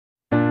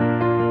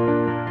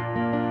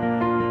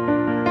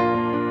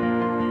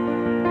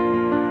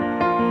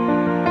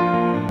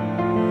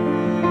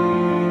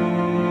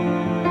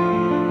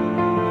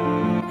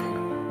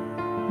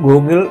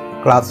Google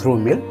class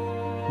റൂമിൽ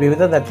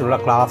വിവിധ തരത്തിലുള്ള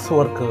ക്ലാസ്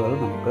വർക്കുകൾ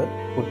നമുക്ക്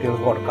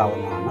കുട്ടികൾക്ക്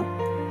കൊടുക്കാവുന്നതാണ്.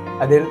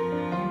 അതിൽ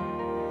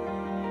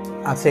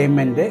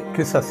അസൈൻമെൻറ്റ്,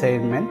 ക്വിസ്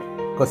അസൈൻമെൻറ്റ്,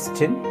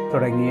 ക്വസ്റ്റ്യൻ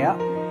തുടങ്ങിയ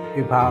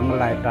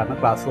വിഭാഗങ്ങളായിട്ടാണ്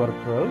ക്ലാസ്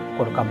വർക്കുകൾ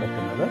കൊടുക്കാൻ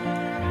പറ്റുന്നത്.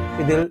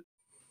 ഇതിൽ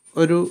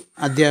ഒരു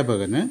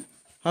അധ്യാപകന്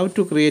how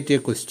to create a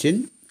question,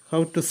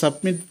 how to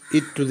submit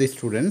it to the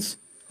students,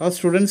 how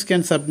students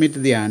can submit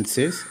the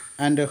answers,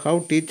 and how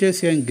teachers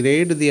can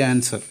grade the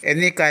answer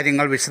എന്നീ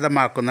കാര്യങ്ങൾ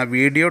വിശദമാക്കുന്ന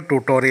വീഡിയോ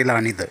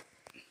ട്യൂട്ടോറിയലാണിത്.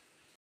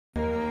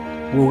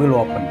 ഗൂഗിൾ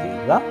ഓപ്പൺ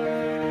ചെയ്യുക,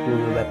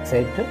 ഗൂഗിൾ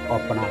വെബ്സൈറ്റ്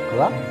ഓപ്പൺ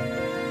ആക്കുക.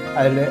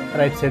 അതിൽ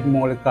right side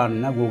മുകളിൽ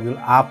കാണുന്ന Google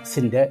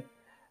ആപ്സിൻ്റെ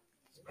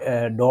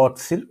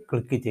ഡോട്ട്സിൽ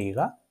click ചെയ്യുക.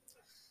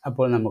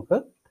 അപ്പോൾ നമുക്ക്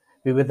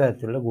വിവിധ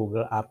തരത്തിലുള്ള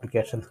ഗൂഗിൾ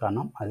ആപ്ലിക്കേഷൻസ്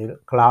കാണാം. അതിൽ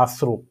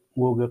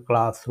ഗൂഗിൾ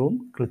ക്ലാസ് റൂം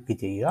ക്ലിക്ക്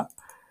ചെയ്യുക.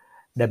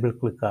 ഡബിൾ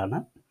ക്ലിക്കാണ്.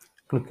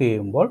 ക്ലിക്ക്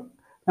ചെയ്യുമ്പോൾ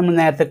നമ്മൾ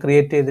നേരത്തെ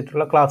ക്രിയേറ്റ്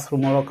ചെയ്തിട്ടുള്ള ക്ലാസ്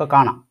റൂമുകളൊക്കെ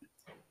കാണാം.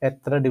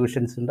 എത്ര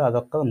ഡിവിഷൻസ് ഉണ്ട്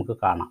അതൊക്കെ നമുക്ക്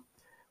കാണാം.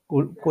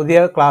 പുതിയ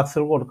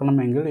ക്ലാസ്സുകൾ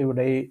കൊടുക്കണമെങ്കിൽ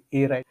ഇവിടെ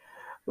ഈ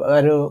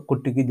ഒരു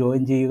കുട്ടിക്ക്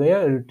ജോയിൻ ചെയ്യുകയോ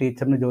ഒരു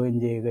ടീച്ചറിന് ജോയിൻ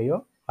ചെയ്യുകയോ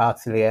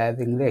ക്ലാസ്സിൽ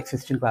ഏതെങ്കിലും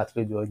എക്സിസ്റ്റിംഗ് ക്ലാസ്സിൽ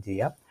ജോയിൻ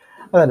ചെയ്യാം.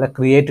 അതല്ല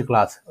ക്രിയേറ്റ്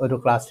ക്ലാസ്, ഒരു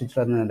ക്ലാസ് ടീച്ചർ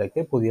എന്ന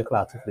നിലയ്ക്ക് പുതിയ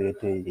ക്ലാസ്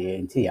ക്രിയേറ്റ്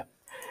ചെയ്യുകയും ചെയ്യാം.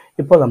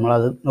 ഇപ്പോൾ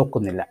നമ്മളത്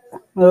നോക്കുന്നില്ല.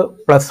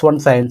 +1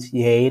 സയൻസ്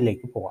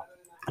എയിലേക്ക് പോകാം.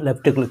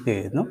 ലെഫ്റ്റ് ക്ലിക്ക്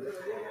ചെയ്യുന്നു.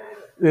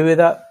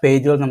 വിവിധ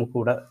പേജുകൾ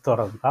നമുക്കിവിടെ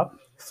തുറക്കാം.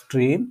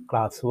 Stream,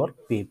 class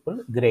work, people,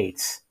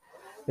 grades.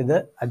 ഇത്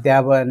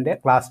അധ്യാപകൻ്റെ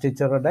ക്ലാസ്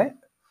ടീച്ചറുടെ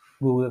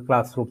ഗൂഗിൾ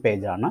ക്ലാസ് റൂം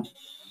പേജാണ്.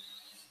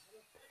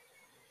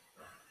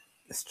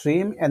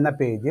 സ്ട്രീം എന്ന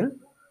പേജിൽ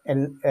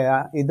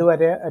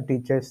ഇതുവരെ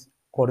ടീച്ചേഴ്സ്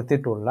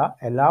കൊടുത്തിട്ടുള്ള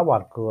എല്ലാ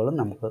വർക്കുകളും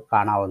നമുക്ക്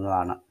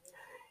കാണാവുന്നതാണ്.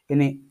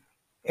 ഇനി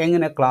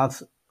എങ്ങനെ ക്ലാസ്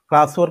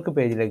വർക്ക്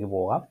പേജിലേക്ക്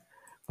പോകാം.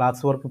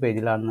 ക്ലാസ് വർക്ക്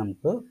പേജിലാണ്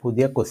നമുക്ക്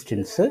പുതിയ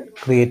ക്വസ്റ്റ്യൻസ്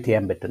ക്രിയേറ്റ്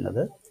ചെയ്യാൻ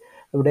പറ്റുന്നത്.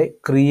 ഇവിടെ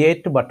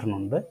ക്രിയേറ്റ് ബട്ടൺ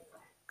ഉണ്ട്.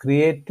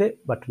 ക്രിയേറ്റ്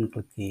ബട്ടൺ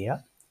ക്ലിക്ക് ചെയ്യുക.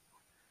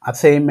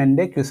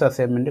 Assignment, quiz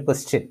assignment,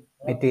 question,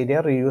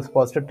 material, reuse,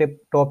 post,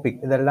 topic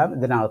ഇതെല്ലാം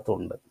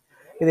ഇതിനകത്തുണ്ട്.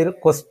 ഇതിൽ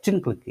ക്വസ്റ്റ്യൻ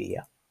ക്ലിക്ക്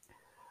ചെയ്യുക.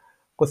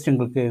 ക്വസ്റ്റ്യൻ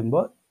ക്ലിക്ക്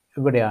ചെയ്യുമ്പോൾ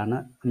ഇവിടെയാണ്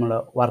നമ്മൾ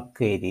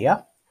വർക്ക് ഏരിയ.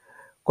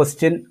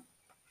 ക്വസ്റ്റ്യൻ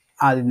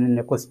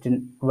അതിൻ്റെ ക്വസ്റ്റ്യൻ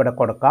ഇവിടെ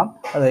കൊടുക്കാം.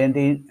 അത്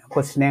കഴിഞ്ഞിട്ട് ഈ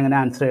ക്വസ്റ്റ്യനെ എങ്ങനെ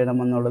ആൻസർ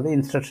ചെയ്യണമെന്നുള്ളത്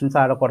ഇൻസ്ട്രക്ഷൻസ്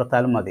അവിടെ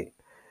കൊടുത്താലും മതി.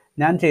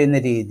 ഞാൻ ചെയ്യുന്ന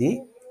രീതി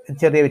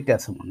ചെറിയ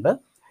വ്യത്യാസമുണ്ട്.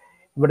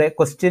 ഇവിടെ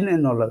ക്വസ്റ്റ്യൻ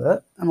എന്നുള്ളത്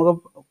നമുക്ക്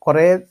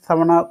കുറേ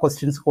തവണ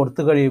ക്വസ്റ്റ്യൻസ്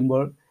കൊടുത്തു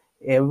കഴിയുമ്പോൾ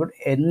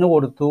എന്ന്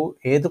കൊടുത്തു,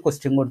 ഏത്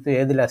ക്വസ്റ്റ്യൻ കൊടുത്തു,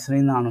 ഏത് ലെസണിൽ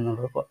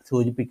നിന്നാണെന്നുള്ളത്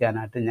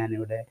സൂചിപ്പിക്കാനായിട്ട്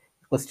ഞാനിവിടെ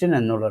ക്വസ്റ്റ്യൻ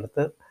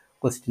എന്നുള്ളിടത്ത്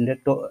ക്വസ്റ്റ്യൻ്റെ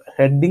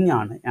ഹെഡിങ്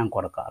ആണ് ഞാൻ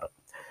കൊടുക്കാറ്.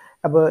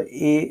 അപ്പോൾ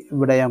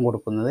ഇവിടെ ഞാൻ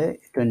കൊടുക്കുന്നത്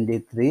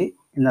 23,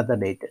 ഇന്നത്തെ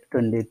ഡേറ്റ്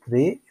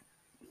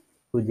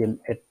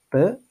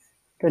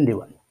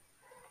 23/08/21.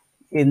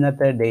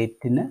 ഇന്നത്തെ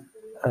ഡേറ്റിന്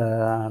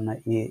ആണ്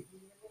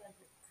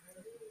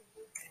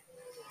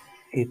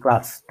ഈ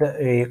ക്ലാസ്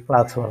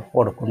വർക്ക്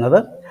കൊടുക്കുന്നത്.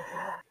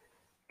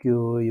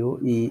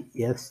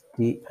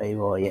 QUESTION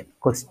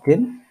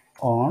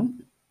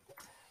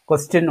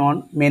question on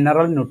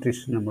mineral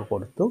nutrition നമ്മൾ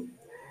കൊടുത്തു.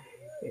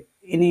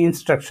 ഇനി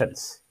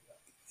ഇൻസ്ട്രക്ഷൻസ്.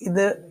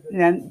 ഇത്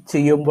ഞാൻ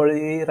ചെയ്യുമ്പോൾ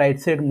ഈ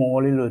റൈറ്റ് സൈഡ്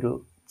മുകളിൽ ഒരു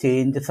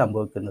ചേഞ്ച്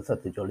സംഭവിക്കുന്നത്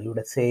ശ്രദ്ധിച്ചോളൂ.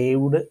 ഇവിടെ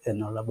സേവ്ഡ്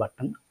എന്നുള്ള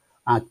ബട്ടൺ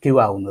ആക്റ്റീവ്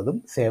ആവുന്നതും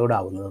സേവ്ഡ്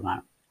ആവുന്നതും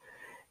കാണാം.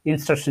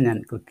 ഇൻസ്ട്രക്ഷൻ ഞാൻ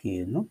ക്ലിക്ക്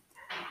ചെയ്യുന്നു.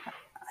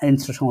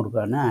 ഇൻസ്ട്രക്ഷൻ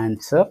കൊടുക്കുകയാണ്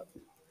answer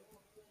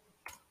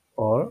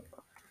all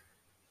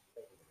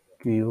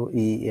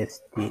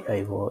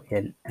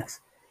QUESTIONS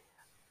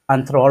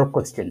answer all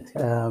questions.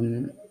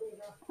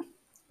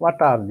 What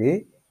are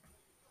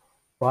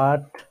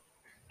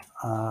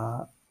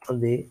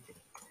the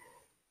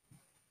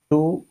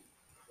two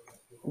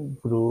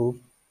group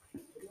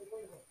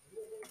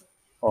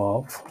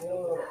of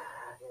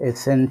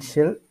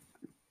essential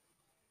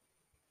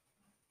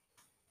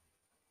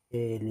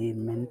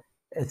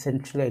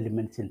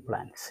elements in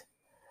plants?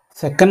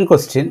 Second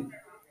question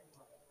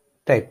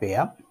type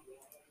ചെയ്യാം.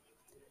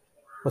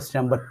 Question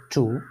number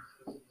 2.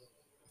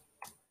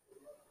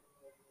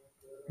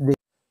 The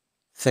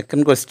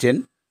second question,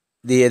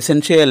 the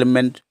essential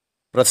element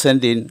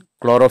present in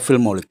chlorophyll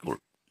molecule.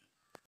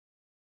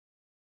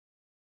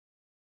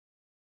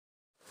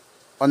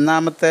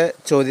 ഒന്നാമത്തെ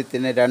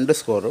ചോദ്യത്തിന് 2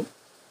 സ്കോറും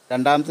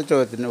രണ്ടാമത്തെ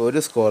ചോദ്യത്തിന്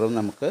 1 സ്കോറും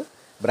നമുക്ക്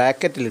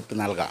ബ്രാക്കറ്റിലിട്ട്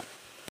നൽകാം.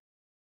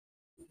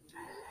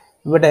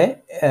 ഇവിടെ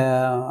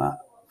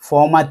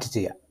format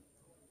ചെയ്യാം.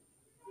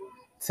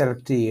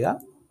 Select ചെയ്യുക,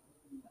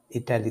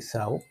 ഇറ്റാലിക്സ്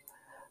ആവും,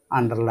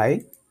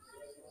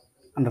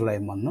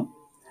 അണ്ടർലൈൻ വന്നു.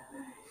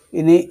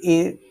 ഇനി ഈ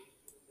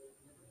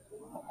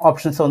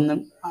ഓപ്ഷൻസ് ഒന്നും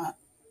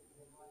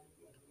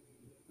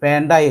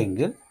വേണ്ട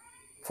എങ്കിൽ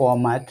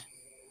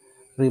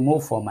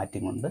റിമൂവ്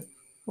ഫോമാറ്റിംഗ് ഉണ്ട്.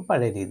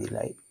 പഴയ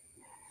രീതിയിലായി.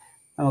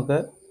 നമുക്ക്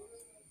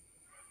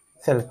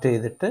സെലക്ട്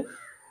ചെയ്തിട്ട്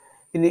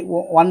ഇനി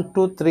 1,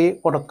 2, 3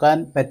 കൊടുക്കാൻ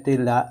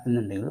പറ്റില്ല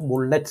എന്നുണ്ടെങ്കിൽ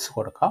ബുള്ളറ്റ്സ്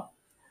കൊടുക്കാം.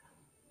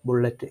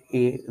 ബുള്ളറ്റ്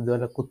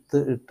ഇതുപോലെ കുത്ത്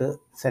ഇട്ട്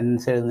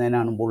സെൻറ്റൻസ്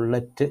എഴുതുന്നതിനാണ്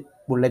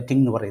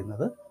ബുള്ളറ്റിംഗ് എന്ന്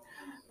പറയുന്നത്.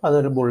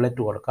 അതൊരു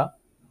ബുള്ളറ്റ് കൊടുക്കാം.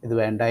 ഇത്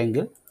വേണ്ട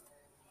എങ്കിൽ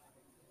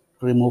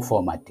റിമൂവ്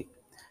ഫോമാറ്റിംഗ്.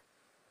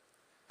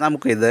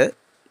 നമുക്കിത്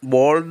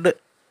ബോൾഡ്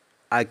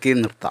ആക്കി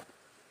നിർത്താം.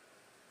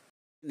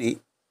 ഇനി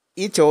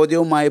ഈ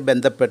ചോദ്യവുമായി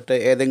ബന്ധപ്പെട്ട്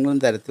ഏതെങ്കിലും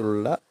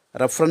തരത്തിലുള്ള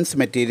റെഫറൻസ്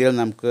മെറ്റീരിയൽ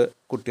നമുക്ക്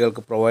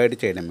കുട്ടികൾക്ക് പ്രൊവൈഡ്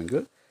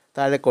ചെയ്യണമെങ്കിൽ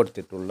താഴെ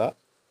കൊടുത്തിട്ടുള്ള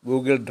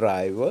ഗൂഗിൾ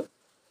ഡ്രൈവ്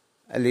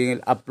അല്ലെങ്കിൽ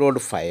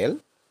upload file,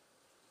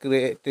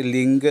 create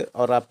link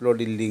or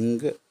upload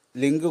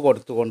link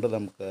കൊടുത്തുകൊണ്ട്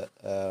നമുക്ക്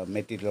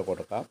മെറ്റീരിയൽ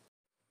കൊടുക്കാം.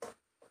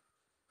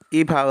 ഈ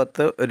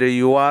ഭാഗത്ത് ഒരു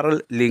URL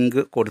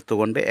ലിങ്ക്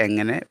കൊടുത്തുകൊണ്ട്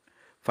എങ്ങനെ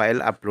ഫയൽ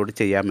അപ്ലോഡ്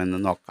ചെയ്യാമെന്ന്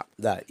നോക്കാം.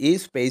 ഈ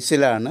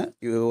സ്പേസിലാണ്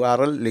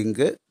URL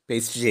ലിങ്ക്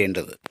പേസ്റ്റ്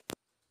ചെയ്യേണ്ടത്.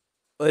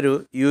 ഒരു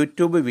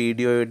യൂട്യൂബ്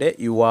വീഡിയോയുടെ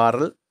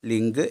URL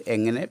ലിങ്ക്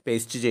എങ്ങനെ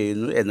പേസ്റ്റ്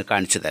ചെയ്യുന്നു എന്ന്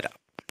കാണിച്ചു തരാം.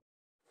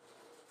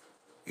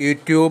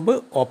 യൂട്യൂബ്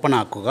ഓപ്പൺ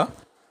ആക്കുക.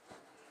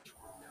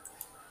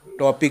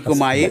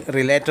 ടോപ്പിക്കുമായി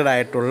റിലേറ്റഡ്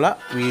ആയിട്ടുള്ള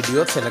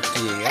വീഡിയോ സെലക്ട്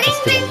ചെയ്യുക.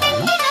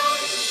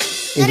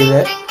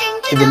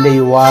 ഇതിൻ്റെ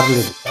URL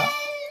എടുക്കുക.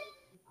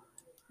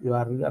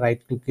 URL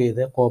റൈറ്റ് ക്ലിക്ക്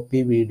ചെയ്ത് കോപ്പി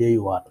വീഡിയോ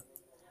URL.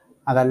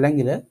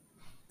 അതല്ലെങ്കിൽ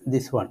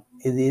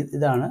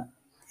ഇതാണ്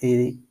ഈ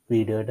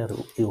വീഡിയോയുടെ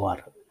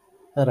URL.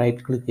 അത്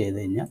റൈറ്റ് ക്ലിക്ക് ചെയ്ത്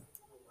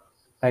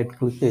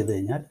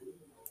കഴിഞ്ഞാൽ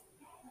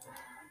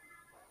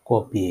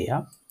കോപ്പി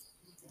ചെയ്യാം.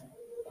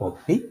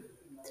 Copy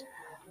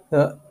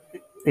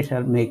we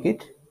shall make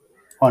it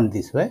on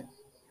this way.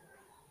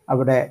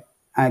 അവിടെ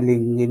ആ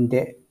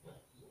ലിങ്കിൻ്റെ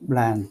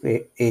ബ്ലാങ്ക്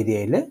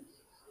ഏരിയയിൽ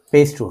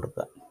പേസ്റ്റ്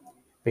കൊടുക്കുക.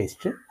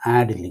 Paste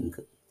add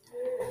link.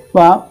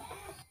 അപ്പോൾ ആ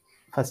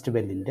ഫസ്റ്റ്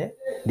ബെല്ലിൻ്റെ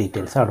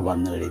ഡീറ്റെയിൽസ് അവിടെ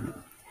വന്നു കഴിഞ്ഞു.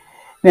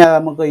 ഇനി അത്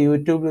നമുക്ക്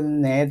യൂട്യൂബിൽ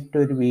നിന്ന്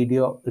നേരിട്ടൊരു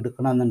വീഡിയോ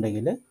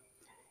എടുക്കണമെന്നുണ്ടെങ്കിൽ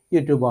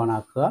യൂട്യൂബ് ഓൺ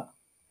ആക്കുക,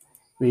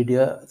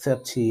 വീഡിയോ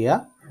സെർച്ച് ചെയ്യുക.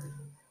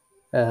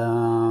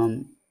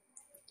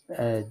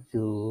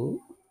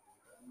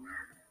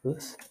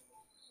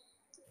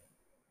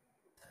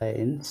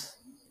 Science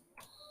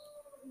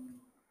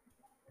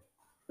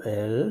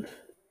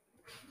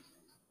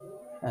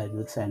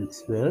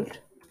world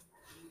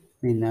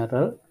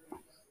mineral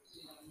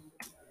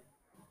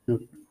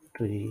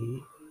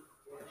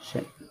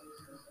nutrition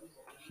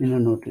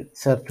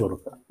search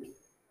കൊടുക്കുക.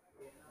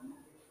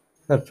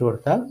 സെർച്ച്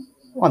കൊടുത്താൽ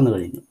വന്നു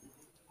കഴിഞ്ഞു.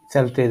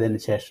 സെലക്ട് ചെയ്തതിന്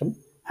ശേഷം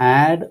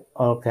ആഡ്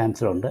ഓർ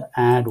ക്യാൻസൽ ഉണ്ട്,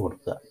 ആഡ്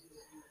കൊടുക്കുക.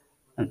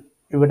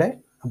 ഇവിടെ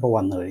അപ്പോൾ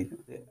വന്നു കഴിഞ്ഞു.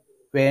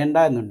 വേണ്ട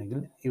എന്നുണ്ടെങ്കിൽ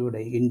ഇവിടെ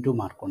ഇൻറ്റു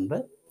മാർക്കുണ്ട്,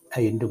 ആ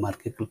ഇൻറ്റു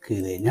മാർക്കിൽ ക്ലിക്ക്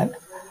ചെയ്ത് കഴിഞ്ഞാൽ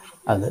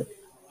അത്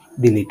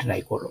ഡിലീറ്റഡ്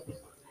ആയിക്കോളും.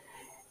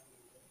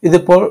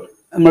 ഇതിപ്പോൾ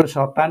നമ്മൾ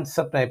ഷോർട്ട്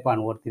ആൻസർ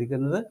ടൈപ്പാണ്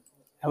കൊടുത്തിരിക്കുന്നത്.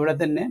 അവിടെ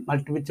തന്നെ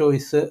മൾട്ടിപ്പിൾ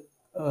ചോയ്സ്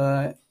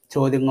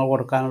ചോദ്യങ്ങൾ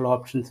കൊടുക്കാനുള്ള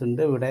ഓപ്ഷൻസ്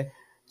ഉണ്ട്. ഇവിടെ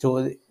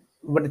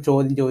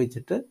ചോദ്യം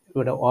ചോദിച്ചിട്ട്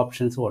ഇവിടെ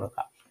ഓപ്ഷൻസ്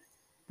കൊടുക്കാം.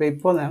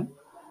 ഇപ്പോൾ ഞാൻ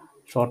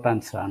ഷോർട്ട്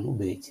ആൻസറാണ്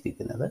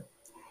ഉപയോഗിച്ചിരിക്കുന്നത്.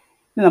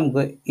 ഇനി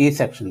നമുക്ക് ഈ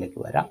സെക്ഷനിലേക്ക്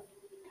വരാം.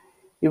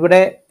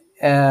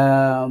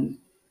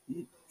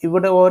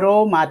 ഇവിടെ ഓരോ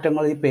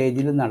മാറ്റങ്ങൾ ഈ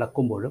പേജിൽ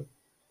നടക്കുമ്പോഴും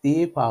ഈ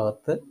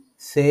ഭാഗത്ത്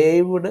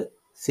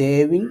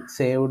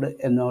സേവ്ഡ്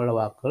എന്നുള്ള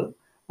വാക്കുകൾ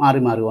മാറി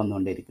മാറി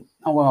വന്നുകൊണ്ടിരിക്കും.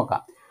 നമുക്ക്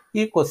നോക്കാം.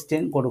 ഈ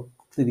ക്വസ്റ്റ്യൻ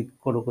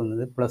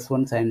കൊടുക്കുന്നത്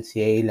 +1 സയൻസ്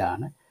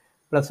എയിലാണ്.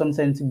 +1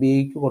 സയൻസ്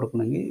ബിക്ക്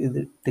കൊടുക്കണമെങ്കിൽ ഇത്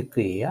ടിക്ക്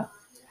ചെയ്യുക.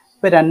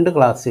 ഇപ്പോൾ 2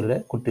 ക്ലാസ്സിലെ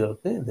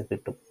കുട്ടികൾക്ക് ഇത്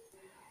കിട്ടും.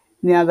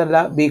 ഇനി അതല്ല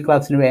ബി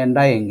ക്ലാസ്സിന് വേണ്ട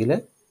എങ്കിൽ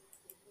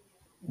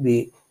ബി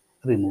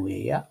റിമൂവ്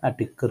ചെയ്യുക, ആ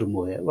ടിക്ക്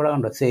റിമൂവ് ചെയ്യുക. ഇവിടെ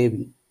കണ്ടോ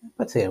സേവിങ്,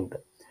 ഇപ്പോൾ സേവ്ഡ്.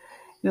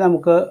 ഇനി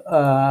നമുക്ക്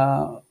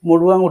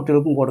മുഴുവൻ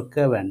കുട്ടികൾക്കും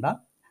കൊടുക്കുക വേണ്ട,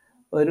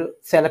 ഒരു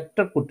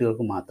സെലക്റ്റഡ്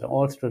കുട്ടികൾക്ക് മാത്രം,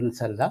 ഓൾ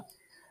സ്റ്റുഡൻസ് അല്ല,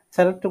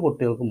 സെലക്ട്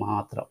കുട്ടികൾക്ക്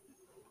മാത്രം,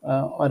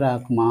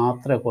 ഒരാൾക്ക്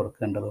മാത്രമേ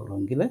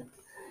കൊടുക്കേണ്ടതുള്ളൂവെങ്കിൽ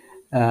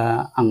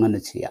അങ്ങനെ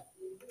ചെയ്യാം.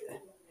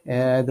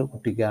 ഏത്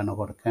കുട്ടിക്കാണ്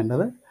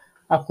കൊടുക്കേണ്ടത്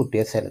ആ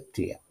കുട്ടിയെ സെലക്ട്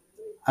ചെയ്യാം.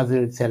 അത്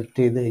സെലക്ട്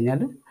ചെയ്ത്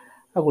കഴിഞ്ഞാൽ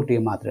ആ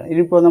കുട്ടിയെ മാത്രമേ.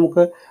 ഇനിയിപ്പോൾ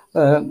നമുക്ക്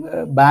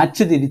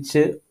ബാച്ച്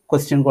തിരിച്ച്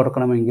ക്വസ്റ്റ്യൻ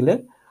കൊടുക്കണമെങ്കിൽ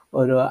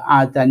ഒരു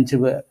ആദ്യത്തെ 5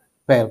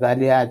 പേർക്ക്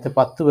അല്ലെങ്കിൽ ആദ്യത്തെ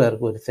 10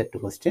 പേർക്ക് ഒരു സെറ്റ്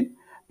ക്വസ്റ്റ്യൻ,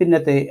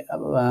 പിന്നത്തെ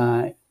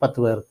 10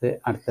 പേർക്ക്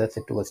അടുത്ത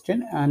സെറ്റ് ക്വസ്റ്റ്യൻ,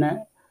 അങ്ങനെ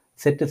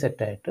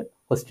സെറ്റായിട്ട്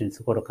ക്വസ്റ്റ്യൻസ്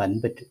കൊടുക്കാനും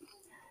പറ്റും.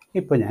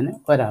 ഇപ്പോൾ ഞാൻ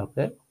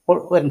ഒരാൾക്ക്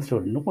ഒരു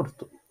സ്റ്റുഡൻറ്റിന്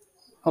കൊടുത്തു.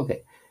 ഓക്കെ.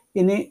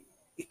 ഇനി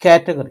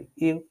കാറ്റഗറി,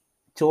 ഈ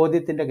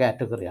ചോദ്യത്തിൻ്റെ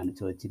കാറ്റഗറിയാണ്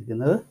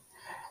ചോദിച്ചിരിക്കുന്നത്.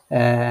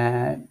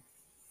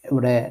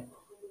 ഇവിടെ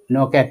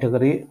നോ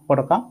കാറ്റഗറി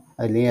കൊടുക്കാം,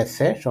 അല്ലെങ്കിൽ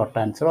എസ്സേ, ഷോർട്ട്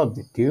ആൻസർ,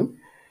 ഒബ്ജക്റ്റീവ്,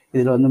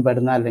 ഇതിലൊന്നും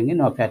പെടുന്ന അല്ലെങ്കിൽ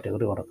നോ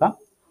കാറ്റഗറി കൊടുക്കാം.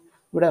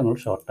 ഇവിടെ നമ്മൾ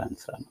ഷോർട്ട്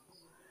ആൻസറാണ്.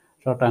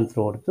 ഷോർട്ട് ആൻസർ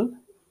കൊടുത്തു.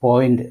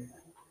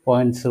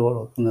 പോയിൻറ്റ്സ്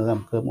കൊടുക്കുന്നത്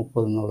നമുക്ക്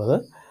 30 എന്നുള്ളത്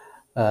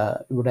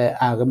ഇവിടെ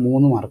ആകെ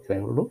 3 മാർക്കേ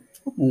ഉള്ളൂ,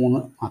 3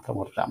 മാത്രം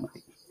കൊടുത്താൽ മതി.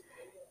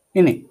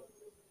 ഇനി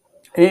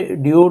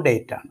ഡ്യൂ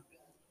ഡേറ്റാണ്.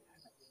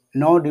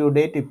 No due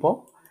date. ഇപ്പോൾ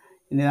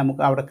ഇനി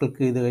നമുക്ക് അവിടെ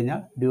ക്ലിക്ക് ചെയ്ത്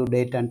കഴിഞ്ഞാൽ ഡ്യൂ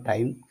ഡേറ്റ് ആൻഡ്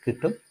ടൈം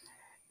കിട്ടും.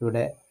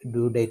 ഇവിടെ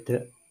ഡ്യൂ ഡേറ്റ്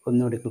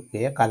ഒന്നുകൂടി ക്ലിക്ക്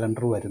ചെയ്യുക,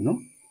 കലണ്ടർ വരുന്നു.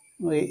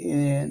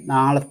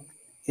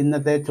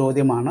 ഇന്നത്തെ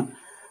ചോദ്യമാണ്.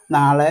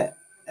 നാളെ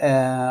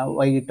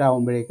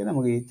വൈകിട്ടാകുമ്പോഴേക്ക്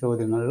നമുക്ക് ഈ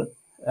ചോദ്യങ്ങൾ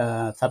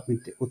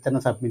ഉത്തരം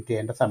സബ്മിറ്റ്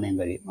ചെയ്യേണ്ട സമയം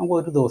കഴിയും. നമുക്ക്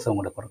ഒരു ദിവസം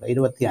കൂടെ കൊടുക്കാം,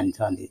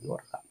 25-ാം തീയതി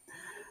കൊടുക്കാം.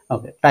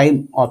 ഓക്കെ. ടൈം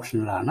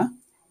ഓപ്ഷനിലാണ്.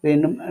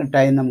 വീണ്ടും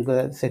ടൈം നമുക്ക്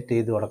സെറ്റ്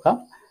ചെയ്ത് കൊടുക്കാം.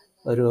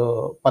 ഒരു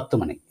 10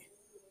 മണി,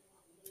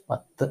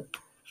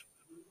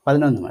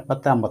 11 മണി,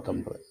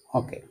 10:59.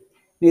 ഓക്കെ.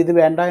 ഇനി ഇത്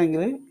വേണ്ട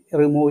എങ്കിൽ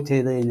റിമൂവ്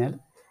ചെയ്ത് കഴിഞ്ഞാൽ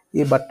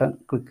ഈ ബട്ടൺ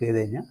ക്ലിക്ക് ചെയ്ത്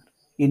കഴിഞ്ഞാൽ,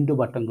 ഇൻറ്റു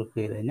ബട്ടൺ ക്ലിക്ക്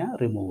ചെയ്ത് കഴിഞ്ഞാൽ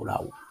റിമൂവ്ഡ്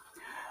ആവും.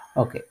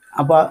 ഓക്കെ.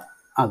 അപ്പോൾ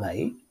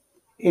അതായി.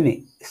 ഇനി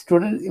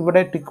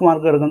ഇവിടെ ടിക്ക്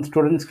മാർക്ക് എടുക്കുന്ന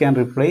students can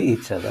reply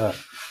each other.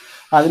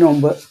 അതിനു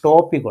മുമ്പ്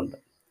ടോപ്പിക് ഉണ്ട്.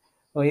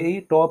 അപ്പോൾ ഈ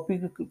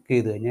ടോപ്പിക്ക് ക്ലിക്ക്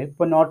ചെയ്ത് കഴിഞ്ഞാൽ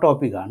ഇപ്പോൾ നോ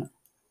ടോപ്പിക്കാണ്.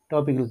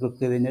 ടോപ്പിക്കിൽ ക്ലിക്ക്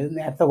ചെയ്ത് കഴിഞ്ഞാൽ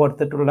നേരത്തെ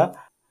കൊടുത്തിട്ടുള്ള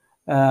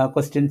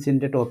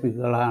ക്വസ്റ്റ്യൻസിൻ്റെ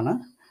ടോപ്പിക്കുകളാണ്.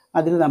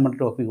 അതിൽ നമ്മൾ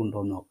ടോപ്പിക്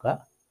കൊണ്ടുവന്ന് നോക്കുക.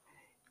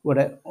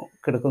 ഇവിടെ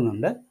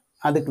കിടക്കുന്നുണ്ട്,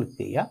 അത് ക്ലിക്ക്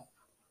ചെയ്യുക.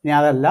 ഇനി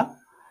അതല്ല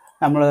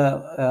നമ്മൾ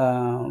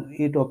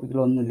ഈ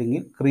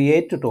ടോപ്പിക്കിലൊന്നുമില്ലെങ്കിൽ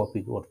ക്രിയേറ്റ്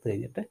ടോപ്പിക്ക് കൊടുത്തു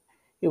കഴിഞ്ഞിട്ട്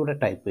ഇവിടെ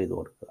ടൈപ്പ് ചെയ്ത്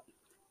കൊടുക്കുക.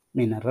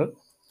 Mineral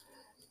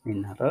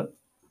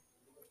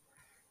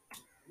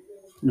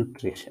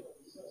nutrition.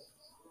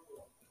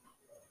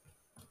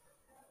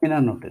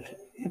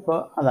 ഇപ്പോൾ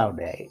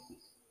അതവിടെയായി.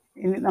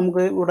 ഇനി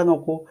നമുക്ക് ഇവിടെ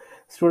നോക്കൂ,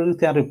 students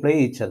can reply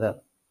each other.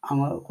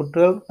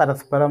 കുട്ടികൾ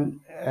പരസ്പരം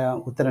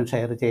ഉത്തരം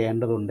ഷെയർ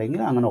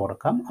ചെയ്യേണ്ടതുണ്ടെങ്കിൽ അങ്ങനെ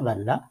കൊടുക്കാം.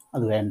 അതല്ല,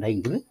 അത്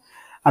വേണ്ടെങ്കിൽ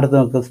അടുത്ത്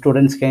നമുക്ക്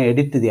students can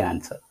edit the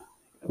answer.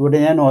 ഇവിടെ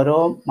ഞാൻ ഓരോ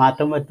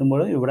മാറ്റം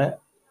വരുത്തുമ്പോൾ ഇവിടെ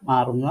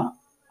മാറുന്ന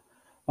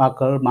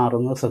വാക്കുകൾ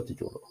മാറുന്നത്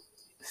ശ്രദ്ധിച്ചോളൂ.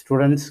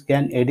 Students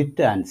can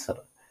edit answer.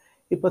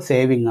 ഇപ്പോൾ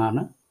സേവിങ്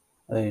ആണ്,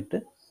 അതായിട്ട്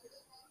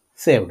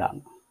സേവ്ഡ്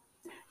ആണ്.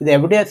 ഇത്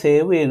എവിടെയാണ്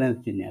സേവ് ചെയ്യണമെന്ന്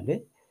വെച്ച് കഴിഞ്ഞാൽ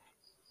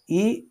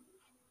ഈ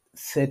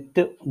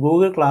സെറ്റ്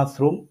ഗൂഗിൾ ക്ലാസ്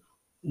റൂം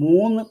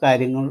 3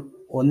 കാര്യങ്ങൾ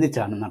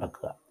ഒന്നിച്ചാണ്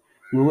നടക്കുക.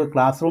 ഗൂഗിൾ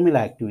ക്ലാസ് റൂമിലെ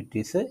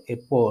ആക്ടിവിറ്റീസ്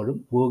എപ്പോഴും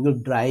ഗൂഗിൾ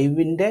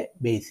ഡ്രൈവിൻ്റെ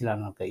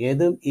ബേസിലാണ് നടക്കുക.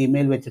 ഏത്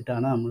ഇമെയിൽ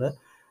വെച്ചിട്ടാണ് നമ്മൾ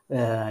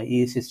ഈ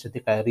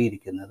സിസ്റ്റത്തിൽ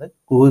കയറിയിരിക്കുന്നത്,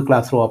 ഗൂഗിൾ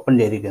ക്ലാസ് റൂം ഓപ്പൺ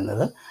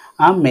ചെയ്തിരിക്കുന്നത്,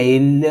 ആ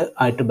മെയിലിൽ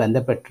ആയിട്ട്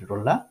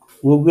ബന്ധപ്പെട്ടിട്ടുള്ള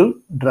ഗൂഗിൾ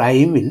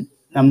ഡ്രൈവിൽ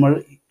നമ്മൾ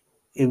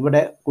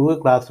ഇവിടെ ഗൂഗിൾ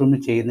ക്ലാസ് റൂമിൽ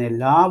ചെയ്യുന്ന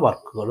എല്ലാ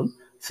വർക്കുകളും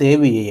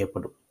സേവ്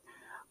ചെയ്യപ്പെടും.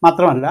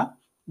 മാത്രമല്ല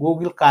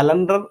ഗൂഗിൾ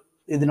കലണ്ടർ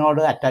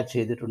ഇതിനോട് അറ്റാച്ച്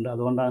ചെയ്തിട്ടുണ്ട്.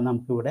 അതുകൊണ്ടാണ്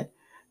നമുക്കിവിടെ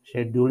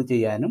ഷെഡ്യൂൾ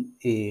ചെയ്യാനും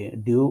ഈ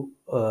ഡ്യൂ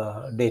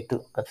ഡേറ്റ്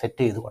ഒക്കെ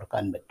സെറ്റ് ചെയ്ത്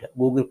കൊടുക്കാൻ പറ്റുക,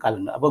 ഗൂഗിൾ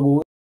കലണ്ടർ. അപ്പോൾ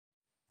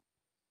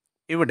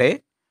ഇവിടെ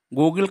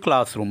ഗൂഗിൾ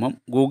ക്ലാസ് റൂമും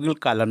ഗൂഗിൾ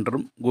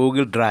കലണ്ടറും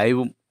ഗൂഗിൾ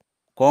ഡ്രൈവും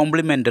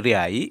കോംപ്ലിമെൻ്ററി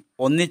ആയി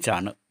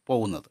ഒന്നിച്ചാണ്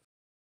പോകുന്നത്.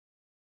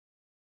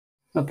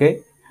 ഓക്കെ,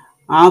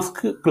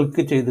 ആസ്ക്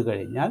ക്ലിക്ക് ചെയ്ത്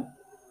കഴിഞ്ഞാൽ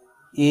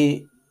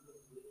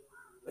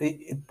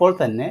ഇപ്പോൾ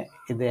തന്നെ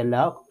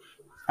ഇതെല്ലാം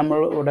നമ്മൾ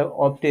ഇവിടെ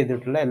ഓപ്റ്റ്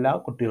ചെയ്തിട്ടുള്ള എല്ലാ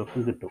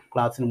കുട്ടികൾക്കും കിട്ടും.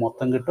 ക്ലാസ്സിന്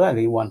മൊത്തം കിട്ടും,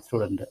 അല്ലെങ്കിൽ 1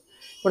 സ്റ്റുഡൻറ്റ്.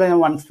 ഇവിടെ ഞാൻ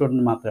 1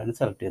 സ്റ്റുഡൻറ്റ് മാത്രമാണ്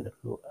സെലക്ട്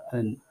ചെയ്തിട്ടുള്ളൂ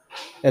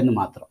എന്ന്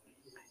മാത്രം.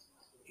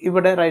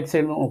 ഇവിടെ റൈറ്റ്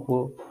സൈഡിൽ നോക്കൂ,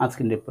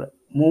 ആസ്കിൻ്റെ ഇപ്പോൾ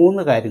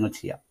 3 കാര്യങ്ങൾ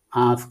ചെയ്യാം.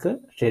 Ask,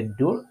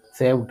 schedule,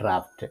 save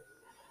draft.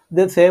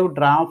 ഇത് സേവ്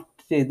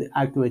ഡ്രാഫ്റ്റ് ചെയ്ത്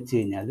ആക്കി വെച്ച്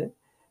കഴിഞ്ഞാൽ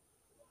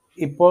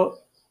ഇപ്പോൾ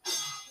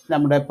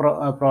നമ്മുടെ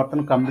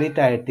പ്രവർത്തനം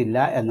കംപ്ലീറ്റ് ആയിട്ടില്ല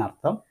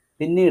എന്നർത്ഥം.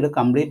 പിന്നീട്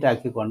കംപ്ലീറ്റ്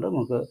ആക്കിക്കൊണ്ട്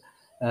നമുക്ക്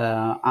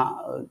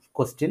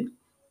ക്വസ്റ്റ്യൻ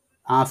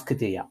ആസ്ക്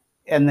ചെയ്യാം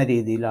എന്ന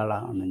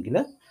രീതിയിലാണെങ്കിൽ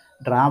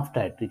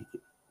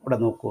ഡ്രാഫ്റ്റായിട്ടിരിക്കും. ഇവിടെ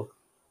നോക്കൂ,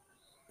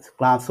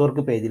 ക്ലാസ്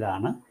വർക്ക്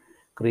പേജിലാണ്.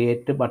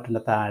 ക്രിയേറ്റ്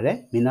ബട്ടൻ്റെ താഴെ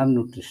മിനറൽ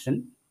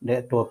ന്യൂട്രീഷൻ്റെ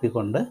ടോപ്പിക്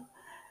കൊണ്ട്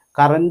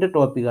കറൻറ്റ്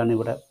ടോപ്പിക്കാണ്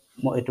ഇവിടെ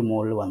ഏറ്റവും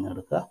മുകളിൽ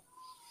വന്നെടുക്കുക.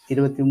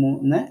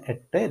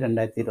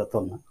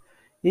 23/8/2021.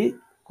 ഈ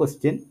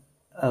ക്വസ്റ്റ്യൻ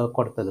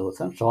കൊടുത്ത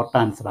ദിവസം ഷോർട്ട്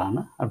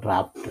ആൻസറാണ്,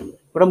 ഡ്രാഫ്റ്റ് ഉണ്ട്.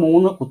 ഇവിടെ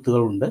 3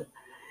 കുത്തുകളുണ്ട്.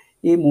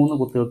 ഈ 3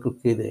 കുത്തുകൾ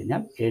ക്ലിക്ക് ചെയ്ത്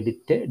കഴിഞ്ഞാൽ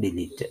എഡിറ്റ്,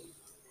 ഡിലീറ്റ്.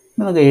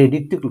 നമുക്ക്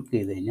എഡിറ്റ് ക്ലിക്ക്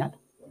ചെയ്ത് കഴിഞ്ഞാൽ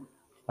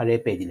പഴയ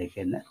പേജിലേക്ക്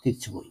തന്നെ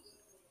തിരിച്ചു പോയി.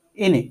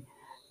 ഇനി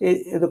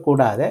ഇത്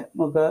കൂടാതെ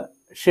നമുക്ക്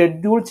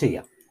ഷെഡ്യൂൾ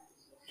ചെയ്യാം.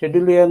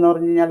 ഷെഡ്യൂൾ ചെയ്യാന്ന്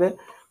പറഞ്ഞു കഴിഞ്ഞാൽ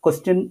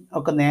ക്വസ്റ്റ്യൻ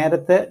ഒക്കെ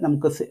നേരത്തെ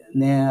നമുക്ക്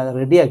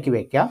റെഡിയാക്കി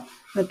വയ്ക്കാം.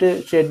 എന്നിട്ട്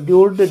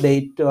ഷെഡ്യൂൾഡ്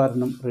ഡേറ്റ്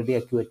ഒരെണ്ണം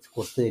റെഡിയാക്കി വെച്ച്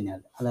കൊടുത്തു കഴിഞ്ഞാൽ,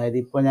 അതായത്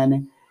ഇപ്പോൾ ഞാൻ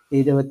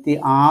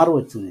 26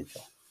 വെച്ചെന്ന്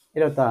വെച്ചാൽ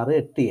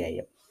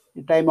 26/8 ഈ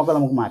ടൈമൊക്കെ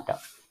നമുക്ക് മാറ്റാം.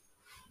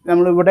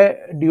 നമ്മളിവിടെ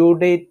ഡ്യൂ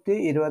ഡേറ്റ്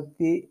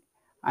 25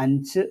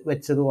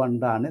 വെച്ചത്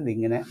കൊണ്ടാണ്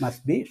ഇതിങ്ങനെ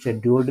must be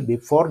scheduled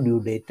before due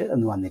date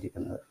എന്ന്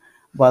വന്നിരിക്കുന്നത്.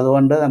 അപ്പോൾ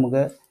അതുകൊണ്ട്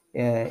നമുക്ക്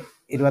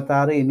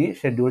 26 ഇനി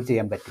ഷെഡ്യൂൾ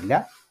ചെയ്യാൻ പറ്റില്ല.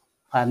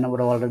 കാരണം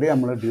ഇവിടെ ഓൾറെഡി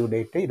നമ്മൾ ഡ്യൂ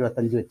ഡേറ്റ്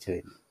 25 വെച്ച്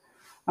കഴിഞ്ഞു.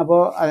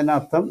 അപ്പോൾ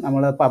അതിനർത്ഥം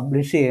നമ്മൾ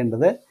പബ്ലിഷ്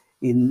ചെയ്യേണ്ടത്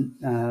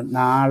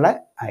നാളെ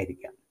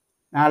ആയിരിക്കാം.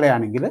 നാളെ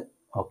ആണെങ്കിൽ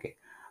ഓക്കെ,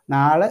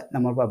 നാളെ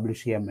നമ്മൾ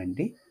പബ്ലിഷ് ചെയ്യാൻ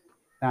വേണ്ടി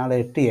നാളെ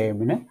 8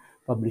 AM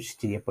പബ്ലിഷ്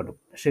ചെയ്യപ്പെടും.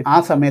 പക്ഷേ ആ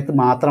സമയത്ത്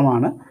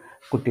മാത്രമാണ്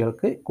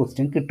കുട്ടികൾക്ക്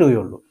ക്വസ്റ്റ്യൻ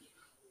കിട്ടുകയുള്ളൂ.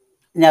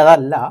 ഇനി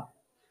അതല്ല,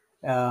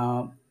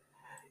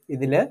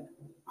 ഇതിൽ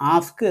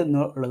ആസ്ക്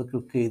എന്നുള്ളത്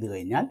ക്ലിക്ക് ചെയ്ത്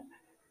കഴിഞ്ഞാൽ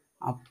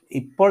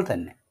ഇപ്പോൾ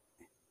തന്നെ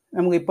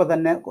നമുക്കിപ്പോൾ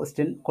തന്നെ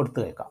ക്വസ്റ്റ്യൻ കൊടുത്തു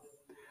കേൾക്കാം.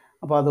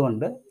 അപ്പോൾ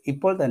അതുകൊണ്ട്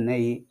ഇപ്പോൾ തന്നെ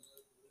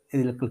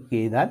ഇതിൽ ക്ലിക്ക്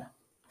ചെയ്താൽ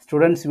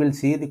students will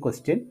see the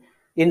question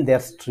in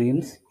there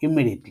streams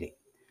immediately.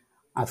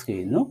 Ask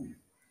ചെയ്യുന്നു,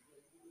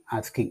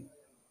 asking,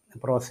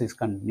 process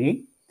continue.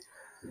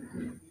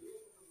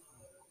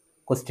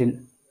 Question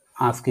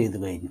ask ചെയ്ത്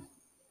കഴിഞ്ഞു.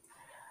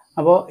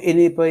 അപ്പോൾ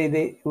ഇനിയിപ്പോൾ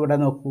ഇവിടെ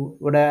നോക്കൂ,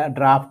 ഇവിടെ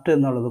ഡ്രാഫ്റ്റ്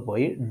എന്നുള്ളത്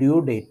പോയി ഡ്യൂ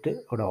ഡേറ്റ്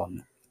ഇവിടെ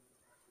വന്നു.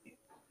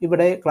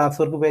 ഇവിടെ ക്ലാസ്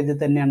വർക്ക് പേജിൽ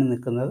തന്നെയാണ്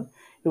നിൽക്കുന്നത്.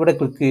 ഇവിടെ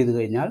ക്ലിക്ക് ചെയ്ത്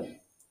കഴിഞ്ഞാൽ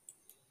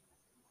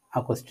ആ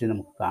ക്വസ്റ്റ്യൻ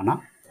നമുക്ക് കാണാം.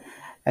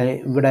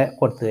 ഇവിടെ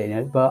കൊടുത്തു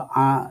കഴിഞ്ഞാൽ ഇപ്പോൾ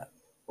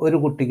ഒരു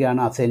കുട്ടിക്കാണ്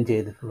അസൈൻ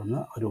ചെയ്തിട്ടുള്ളത്.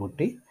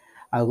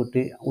 ആ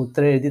കുട്ടി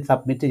ഉത്തരം എഴുതി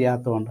സബ്മിറ്റ്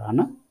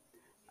ചെയ്യാത്തതുകൊണ്ടാണ്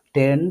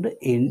ടേൺഡ്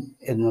ഇൻ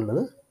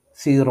എന്നുള്ളത്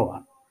 0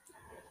 ആണ്.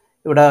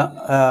 ഇവിടെ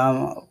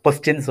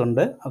ക്വസ്റ്റ്യൻസ്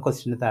ഉണ്ട്. ആ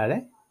ക്വസ്റ്റ്യന് താഴെ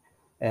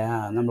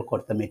നമ്മൾ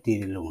കൊടുത്ത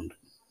മെറ്റീരിയലും ഉണ്ട്.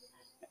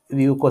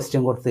 വ്യൂ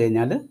ക്വസ്റ്റ്യൻ കൊടുത്തു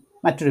കഴിഞ്ഞാൽ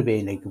മറ്റൊരു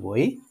പേജിലേക്ക്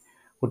പോയി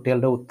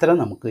കുട്ടികളുടെ ഉത്തരം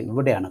നമുക്ക്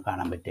ഇവിടെയാണ്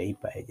കാണാൻ പറ്റുക, ഈ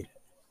പേജിൽ.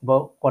 അപ്പോൾ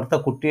കൊടുത്ത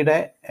കുട്ടിയുടെ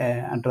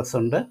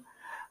അഡ്രസ്സുണ്ട്,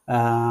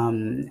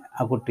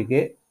 ആ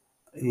കുട്ടിക്ക്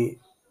ഈ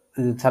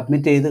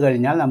സബ്മിറ്റ് ചെയ്ത്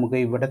കഴിഞ്ഞാൽ നമുക്ക്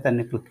ഇവിടെ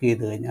തന്നെ ക്ലിക്ക്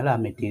ചെയ്ത് കഴിഞ്ഞാൽ ആ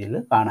മെറ്റീരിയൽ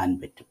കാണാൻ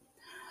പറ്റും.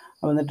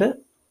 എന്നിട്ട്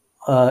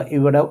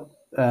ഇവിടെ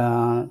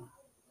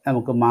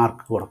നമുക്ക്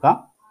മാർക്ക് കൊടുക്കാം.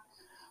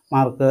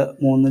 മാർക്ക്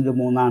 3ൽ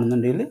 3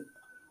 3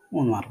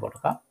 മാർക്ക്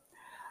കൊടുക്കാം.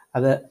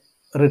 അത്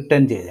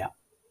റിട്ടേൺ ചെയ്യാം.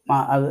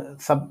 അത്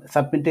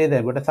സബ്മിറ്റ് ചെയ്ത്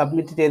ഇവിടെ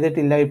സബ്മിറ്റ്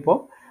ചെയ്തിട്ടില്ല ഇപ്പോൾ,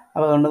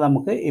 അതുകൊണ്ട്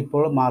നമുക്ക്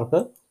ഇപ്പോൾ മാർക്ക്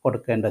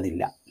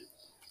കൊടുക്കേണ്ടതില്ല.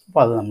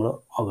 അപ്പോൾ അത് നമ്മൾ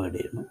അവോയ്ഡ്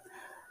ചെയ്യുന്നു.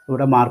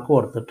 ഇവിടെ മാർക്ക്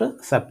കൊടുത്തിട്ട്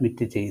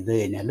സബ്മിറ്റ് ചെയ്ത്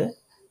കഴിഞ്ഞാൽ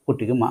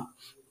കുട്ടിക്ക്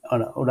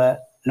ഇവിടെ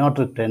നോട്ട്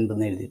റിട്ടേൺഡ്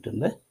എന്ന്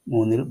എഴുതിയിട്ടുണ്ട്.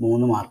 3ൽ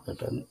 3 മാർക്ക്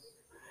കിട്ടുന്നു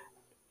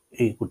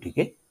ഈ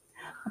കുട്ടിക്ക്.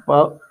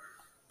 അപ്പോൾ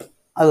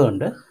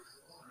അതുകൊണ്ട്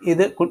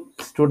ഇത്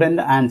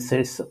സ്റ്റുഡൻറ്റ്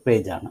ആൻസേഴ്സ്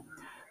പേജാണ്.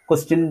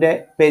 ക്വസ്റ്റ്യൻ്റെ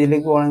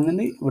പേജിലേക്ക്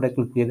പോകണമെന്നുണ്ടെങ്കിൽ ഇവിടെ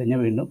ക്ലിക്ക് ചെയ്ത് കഴിഞ്ഞാൽ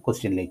വീണ്ടും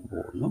ക്വസ്റ്റ്യനിലേക്ക്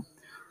പോകുന്നു.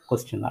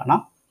 ക്വസ്റ്റ്യൻ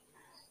കാണാം.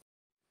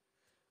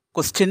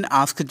 ക്വസ്റ്റ്യൻ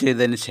ആസ്ക്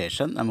ചെയ്തതിന്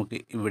ശേഷം നമുക്ക്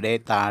ഇവിടെ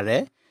താഴെ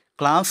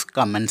ക്ലാസ്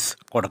കമൻറ്റ്സ്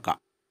കൊടുക്കാം.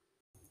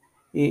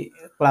 ഈ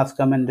ക്ലാസ്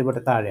കമൻറ്റ്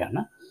ഇവിടെ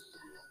താഴെയാണ്.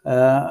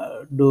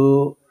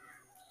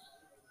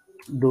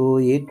 Do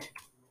it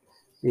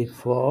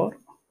before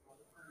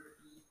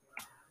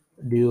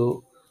due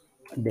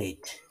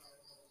date.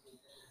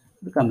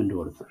 ഇത് കമൻറ്റ്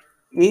കൊടുത്തു.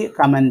 ഈ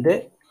കമൻറ്റ്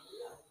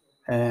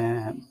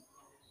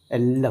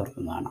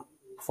എല്ലാവർക്കും കാണാം.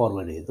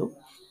 ഫോർവേഡ് ചെയ്തു.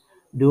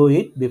 Do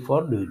it before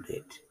due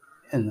date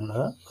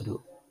എന്നുള്ളത്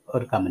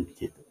ഒരു കമൻറ്റ്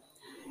ചെയ്തു.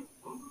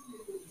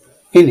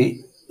 ഇനി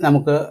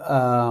നമുക്ക്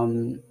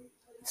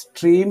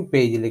സ്ട്രീം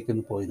പേജിലേക്ക്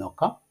ഒന്ന് പോയി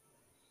നോക്കാം.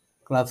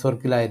 ക്ലാസ്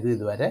വർക്കിലായിരുന്നു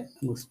ഇതുവരെ.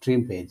 നമുക്ക്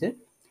സ്ട്രീം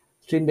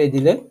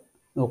പേജിൽ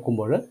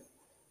നോക്കുമ്പോൾ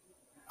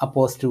ആ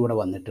പോസ്റ്റ് ഇവിടെ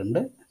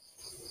വന്നിട്ടുണ്ട്.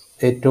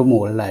 ഏറ്റവും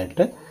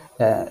മുകളിലായിട്ട്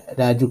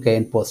Raju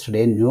Ken posted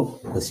A new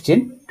question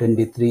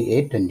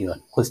 23/8/21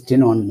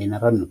 question on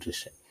mineral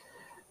nutrition.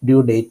 Due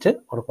date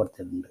അവിടെ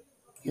കൊടുത്തിട്ടുണ്ട്.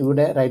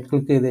 ഇവിടെ റൈറ്റ്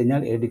ക്ലിക്ക് ചെയ്ത്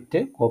കഴിഞ്ഞാൽ എഡിറ്റ്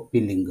കോപ്പി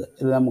ലിങ്ക്.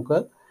 ഇത് നമുക്ക്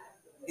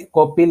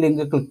കോപ്പി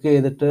ലിങ്ക് ക്ലിക്ക്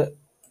ചെയ്തിട്ട്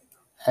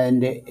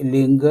അതിൻ്റെ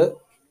ലിങ്ക്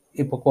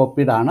ഇപ്പോൾ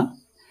കോപ്പീഡാണ്.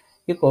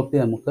 ഈ കോപ്പി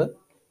നമുക്ക്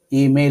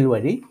ഇമെയിൽ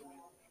വഴി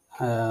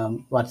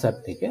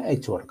വാട്സാപ്പിലേക്ക്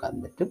അയച്ചു കൊടുക്കാൻ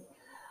പറ്റും.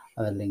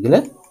 അതല്ലെങ്കിൽ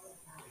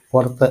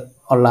പുറത്ത്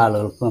ഉള്ള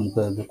ആളുകൾക്ക്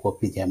നമുക്ക് ഇത്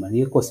കോപ്പി ചെയ്യാൻ പറ്റും.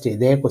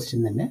 ഇതേ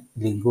ക്വസ്റ്റ്യൻ തന്നെ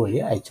ലിങ്ക് വഴി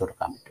അയച്ചു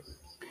കൊടുക്കാൻ പറ്റും.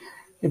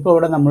 ഇപ്പോൾ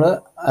ഇവിടെ നമ്മൾ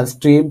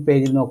സ്ട്രീം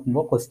പേജിൽ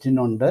നോക്കുമ്പോൾ ക്വസ്റ്റ്യൻ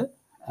ഉണ്ട്,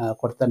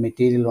 കൊടുത്ത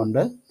മെറ്റീരിയൽ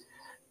ഉണ്ട്,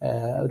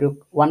 ഒരു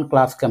 1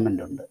 ക്ലാസ്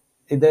കമൻ്റ് ഉണ്ട്.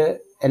 ഇത്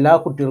എല്ലാ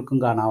കുട്ടികൾക്കും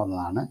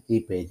കാണാവുന്നതാണ് ഈ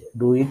page,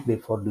 do it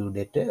before due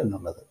date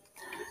എന്നുള്ളത്.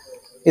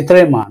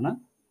 ഇത്രയുമാണ്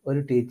ഒരു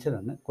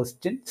ടീച്ചറിന്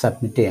ക്വസ്റ്റ്യൻ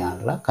സബ്മിറ്റ്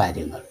ചെയ്യാനുള്ള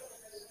കാര്യങ്ങൾ.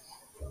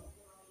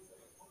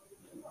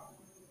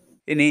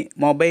 ഇനി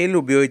മൊബൈൽ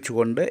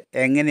ഉപയോഗിച്ചുകൊണ്ട്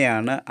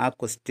എങ്ങനെയാണ് ആ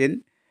ക്വസ്റ്റ്യൻ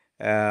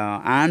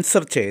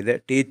ആൻസർ ചെയ്ത്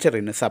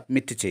ടീച്ചറിന്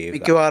സബ്മിറ്റ് ചെയ്യുക.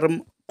 മിക്കവാറും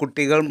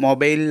കുട്ടികൾ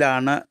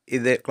മൊബൈലിലാണ്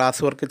ഇത്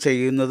ക്ലാസ് വർക്ക്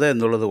ചെയ്യുന്നത്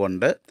എന്നുള്ളത്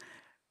കൊണ്ട്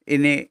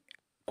ഇനി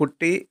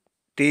കുട്ടി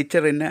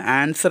ടീച്ചറിന്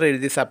ആൻസർ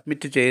എഴുതി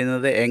സബ്മിറ്റ്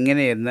ചെയ്യുന്നത്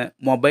എങ്ങനെയെന്ന്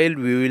മൊബൈൽ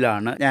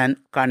വ്യൂവിലാണ് ഞാൻ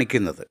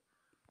കാണിക്കുന്നത്.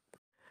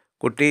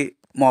 കുട്ടി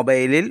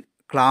മൊബൈലിൽ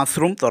ക്ലാസ്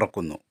റൂം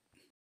തുറക്കുന്നു.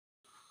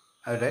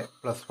 അവിടെ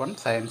 +1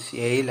 സയൻസ്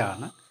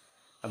എയിലാണ്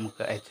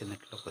നമുക്ക് അയച്ചു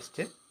തന്നിട്ടുള്ള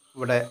ക്വസ്റ്റ്യൻ.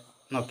 ഇവിടെ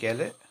നോക്കിയാൽ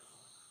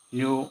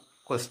new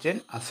question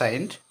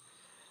assigned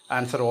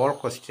answer all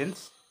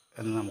questions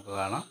എന്ന് നമുക്ക്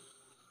കാണാം.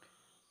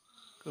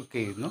 ക്ലിക്ക്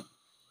ചെയ്യുന്നു.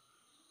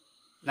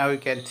 നൗ യു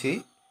ക്യാൻ സീ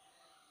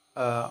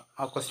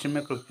ആ ക്വസ്റ്റ്യൻ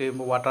ക്ലിക്ക്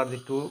ചെയ്യുമ്പോൾ what are the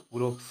 2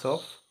 groups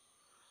of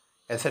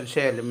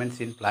essential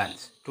elements in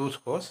plants, 2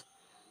 scores.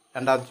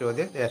 രണ്ടാമത്തെ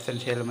ചോദ്യം, the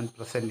essential element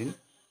present in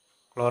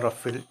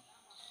chlorophyll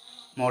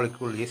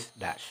molecule is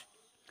dash.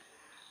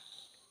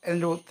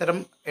 അതിൻ്റെ ഉത്തരം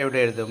എവിടെ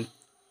എഴുതും?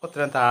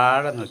 ഉത്തരം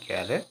താഴെ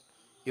നോക്കിയാൽ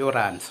യുവർ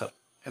ആൻസർ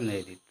എന്ന്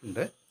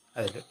എഴുതിയിട്ടുണ്ട്.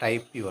 അതിൽ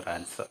ടൈപ്പ് യുവർ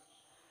ആൻസർ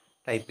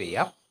ടൈപ്പ്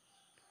ചെയ്യാം.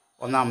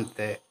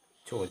 ഒന്നാമത്തെ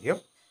ചോദ്യം,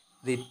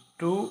 the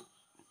 2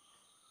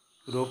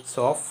 groups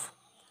of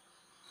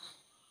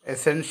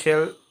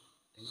essential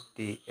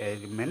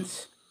elements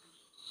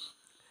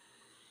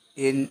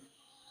in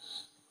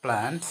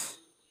plants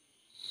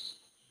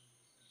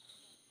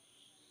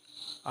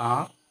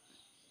R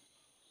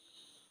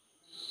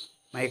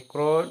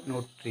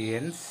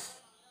micronutrients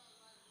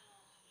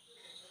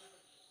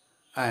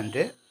and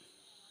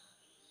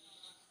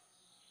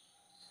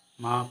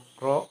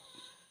macronutrients.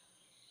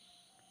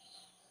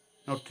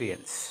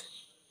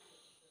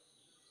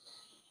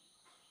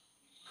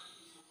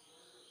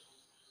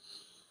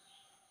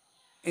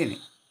 ഇനി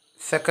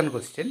second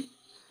question,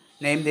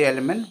 name the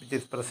element which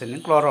is present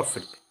in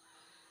chlorophyll.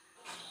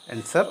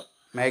 Answer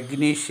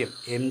magnesium,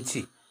 Mg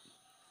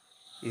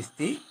is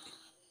the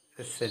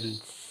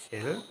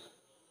essential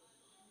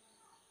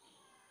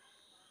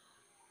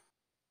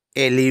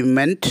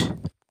element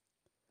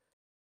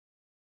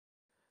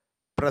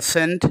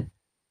present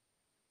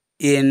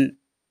in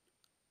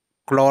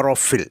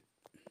chlorophyll.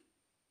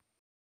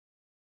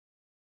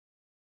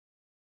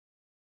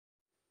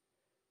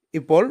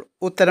 ഇപ്പോൾ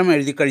ഉത്തരം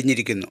എഴുതി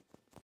കഴിഞ്ഞിരിക്കുന്നു.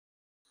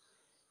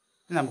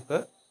 നമുക്ക്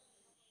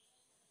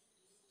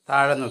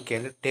താഴെ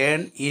നോക്കിയാൽ turn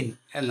in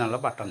എന്നുള്ള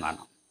button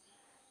കാണാം.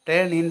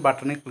 ടേൺ ഇൻ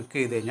ബട്ടണിൽ ക്ലിക്ക്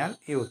ചെയ്ത് കഴിഞ്ഞാൽ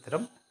ഈ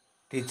ഉത്തരം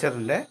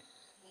ടീച്ചറിൻ്റെ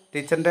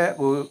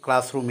ഗൂഗിൾ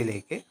ക്ലാസ്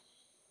റൂമിലേക്ക്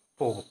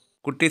പോകും.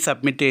 കുട്ടി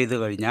സബ്മിറ്റ് ചെയ്ത്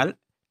കഴിഞ്ഞാൽ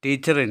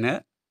ടീച്ചറിന്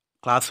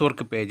ക്ലാസ്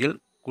വർക്ക് പേജിൽ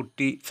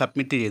കുട്ടി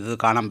സബ്മിറ്റ് ചെയ്തത്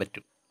കാണാൻ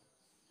പറ്റും.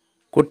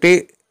 കുട്ടി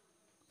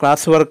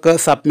ക്ലാസ് വർക്ക്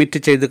സബ്മിറ്റ്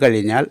ചെയ്ത്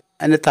കഴിഞ്ഞാൽ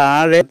അതിന്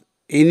താഴെ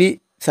ഇനി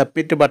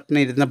സബ്മിറ്റ് ബട്ടൺ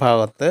ഇരുന്ന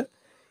ഭാഗത്ത്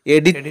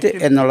എഡിറ്റ്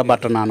എന്നുള്ള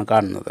ബട്ടണാണ്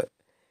കാണുന്നത്.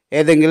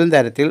 ഏതെങ്കിലും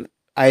തരത്തിൽ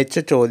അയച്ച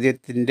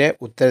ചോദ്യത്തിൻ്റെ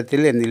ഉത്തരത്തിൽ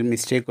എന്തെങ്കിലും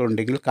മിസ്റ്റേക്ക്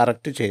ഉണ്ടെങ്കിൽ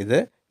കറക്റ്റ് ചെയ്ത്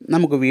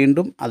നമുക്ക്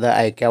വീണ്ടും അത്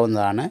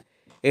അയക്കാവുന്നതാണ്.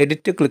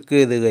 എഡിറ്റ് ക്ലിക്ക്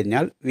ചെയ്ത്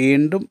കഴിഞ്ഞാൽ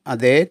വീണ്ടും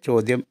അതേ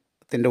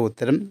ചോദ്യത്തിൻ്റെ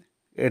ഉത്തരം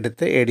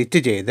എടുത്ത് എഡിറ്റ്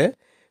ചെയ്ത്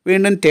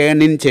വീണ്ടും ടേൺ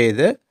ഇൻ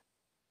ചെയ്ത്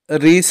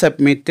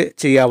റീസബ്മിറ്റ്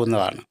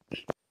ചെയ്യാവുന്നതാണ്.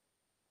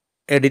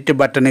 എഡിറ്റ്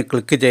ബട്ടണിൽ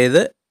ക്ലിക്ക്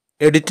ചെയ്ത്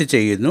എഡിറ്റ്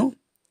ചെയ്യുന്നു.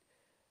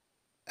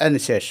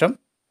 അതിനുശേഷം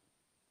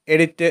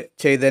എഡിറ്റ്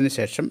ചെയ്തതിന്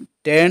ശേഷം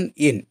ടേൺ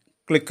ഇൻ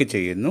ക്ലിക്ക്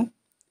ചെയ്യുന്നു.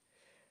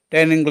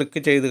 ടേൺ ഇൻ ക്ലിക്ക്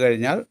ചെയ്ത്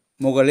കഴിഞ്ഞാൽ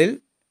മുകളിൽ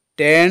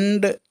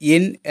ടേൺഡ്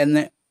ഇൻ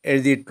എന്ന്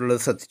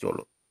എഴുതിയിട്ടുള്ളത്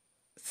ശ്രദ്ധിച്ചോളൂ.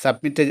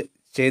 സബ്മിറ്റ്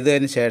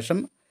ചെയ്തതിന് ശേഷം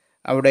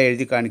അവിടെ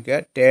എഴുതി കാണിക്കുക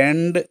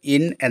ടേൺഡ്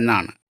ഇൻ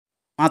എന്നാണ്.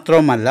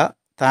 മാത്രവുമല്ല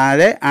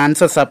താഴെ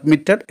ആൻസർ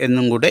സബ്മിറ്റഡ്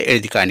എന്നും കൂടെ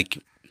എഴുതി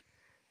കാണിക്കും.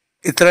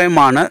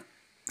 ഇത്രയുമാണ്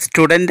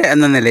സ്റ്റുഡൻറ്റ്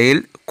എന്ന നിലയിൽ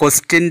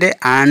ക്വസ്റ്റ്യൻ്റെ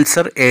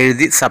ആൻസർ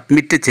എഴുതി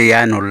സബ്മിറ്റ്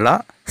ചെയ്യാനുള്ള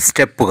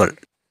സ്റ്റെപ്പുകൾ.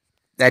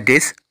 That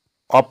is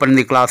open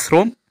the class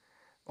room,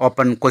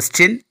 open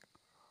question,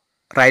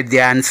 right the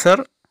answer,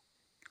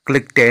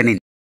 click turn in.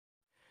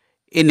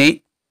 ഇനി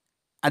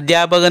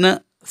അധ്യാപകന്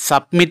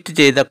സബ്മിറ്റ്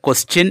ചെയ്ത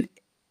ക്വസ്റ്റ്യൻ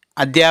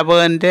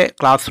അധ്യാപകൻ്റെ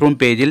ക്ലാസ് റൂം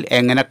പേജിൽ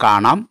എങ്ങനെ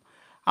കാണാം,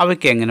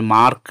 അവയ്ക്ക് എങ്ങനെ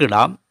മാർക്ക്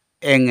ഇടാം,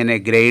 എങ്ങനെ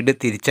ഗ്രേഡ്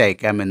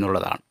തിരിച്ചയക്കാം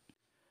എന്നുള്ളതാണ്.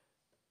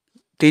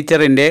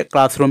 ടീച്ചറിൻ്റെ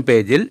ക്ലാസ് റൂം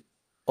പേജിൽ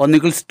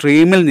ഒന്നുകിൽ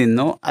സ്ട്രീമിൽ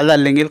നിന്നോ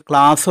അതല്ലെങ്കിൽ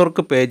ക്ലാസ്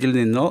വർക്ക് പേജിൽ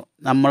നിന്നോ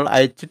നമ്മൾ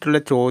അയച്ചിട്ടുള്ള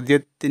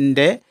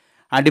ചോദ്യത്തിൻ്റെ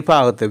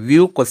അടിഭാഗത്ത്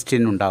വ്യൂ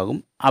ക്വസ്റ്റ്യൻ ഉണ്ടാകും.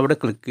 അവിടെ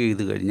ക്ലിക്ക്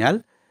ചെയ്ത് കഴിഞ്ഞാൽ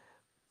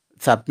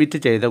സബ്മിറ്റ്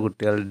ചെയ്ത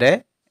കുട്ടികളുടെ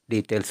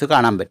ഡീറ്റെയിൽസ്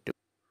കാണാൻ പറ്റും.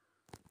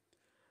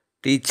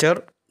 ടീച്ചർ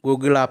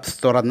ഗൂഗിൾ ആപ്സ്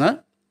തുറന്ന്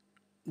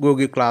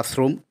ഗൂഗിൾ ക്ലാസ്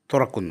റൂം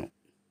തുറക്കുന്നു.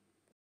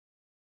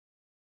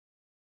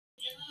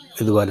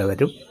 ഇതുപോലെ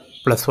വരും.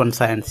 +1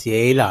 സയൻസ്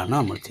എയിലാണ്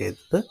നമ്മൾ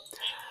ചെയ്തത്.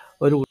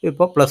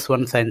 ഇപ്പോൾ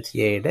 +1 സയൻസ്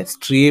എയുടെ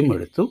സ്ട്രീം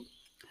എടുത്തു.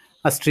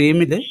 ആ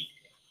സ്ട്രീമിൽ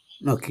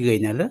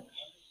നോക്കിക്കഴിഞ്ഞാൽ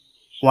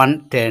 1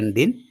 ടേൺഡ്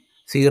ഇൻ,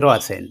 0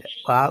 അസൈൻഡ്.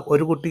 ആ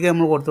ഒരു കുട്ടിക്ക്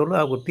നമ്മൾ കൊടുത്തോളൂ,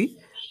 ആ കുട്ടി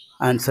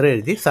ആൻസർ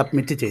എഴുതി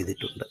സബ്മിറ്റ്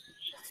ചെയ്തിട്ടുണ്ട്.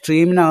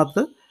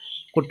 സ്ട്രീമിനകത്ത്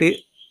കുട്ടി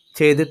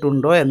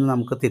ചെയ്തിട്ടുണ്ടോ എന്ന്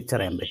നമുക്ക്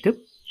തിരിച്ചറിയാൻ പറ്റും.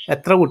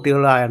 എത്ര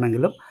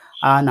കുട്ടികളാണെങ്കിലും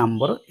ആ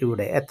നമ്പർ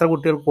ഇവിടെ എത്ര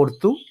കുട്ടികൾ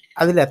കൊടുത്തു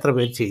അതിൽ എത്ര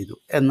പേര് ചെയ്തു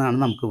എന്നാണ്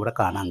നമുക്കിവിടെ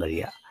കാണാൻ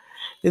കഴിയുക.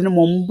 ഇതിന്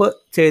മുമ്പ്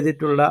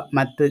ചെയ്തിട്ടുള്ള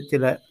മറ്റ്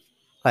ചില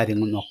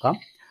കാര്യങ്ങൾ നോക്കാം.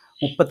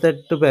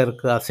 38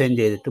 പേർക്ക് അസൈൻ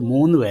ചെയ്തിട്ട്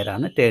 3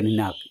 പേരാണ്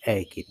ടേണിന്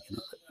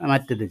അയക്കിയിരിക്കുന്നത്.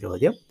 മറ്റൊരു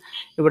ചോദ്യം,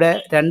 ഇവിടെ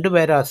 2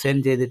 പേര് അസൈൻ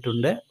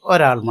ചെയ്തിട്ടുണ്ട്,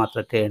 ഒരാൾ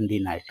മാത്രം ടേൺഡ്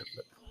ഇൻ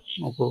ആയിട്ടുണ്ട്.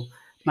 നോക്കൂ,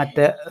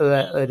 മറ്റേ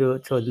ഒരു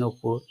ചോദ്യം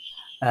നോക്കൂ.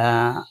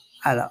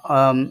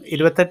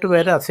 28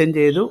 പേര് അസൈൻ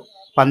ചെയ്തു,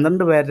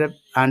 12 പേരുടെ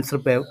ആൻസർ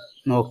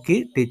നോക്കി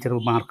ടീച്ചർ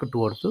മാർക്കിട്ട്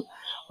കൊടുത്തു.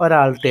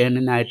 ഒരാൾ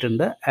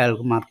ടേണിനായിട്ടുണ്ട്,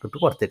 അയാൾക്ക് മാർക്കിട്ട്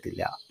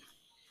കൊടുത്തിട്ടില്ല.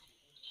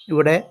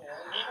 ഇവിടെ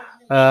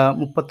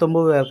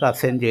 39 പേർക്ക്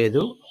അസൈൻ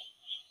ചെയ്തു,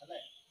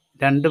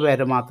 2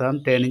 പേരെ മാത്രം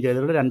ടേണിങ്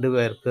ചെയ്തുള്ളൂ, 2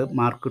 പേർക്ക്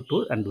മാർക്കിട്ടു,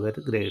 2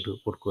 പേർക്ക് ഗ്രേഡ്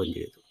കൊടുക്കുകയും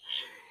ചെയ്തു.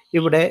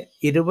 ഇവിടെ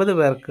 20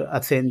 പേർക്ക്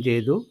അസൈൻ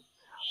ചെയ്തു,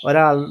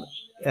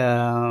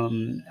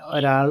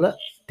 ഒരാൾ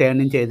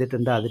ടേണിങ്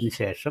ചെയ്തിട്ടുണ്ട്,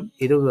 അതിനുശേഷം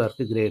 20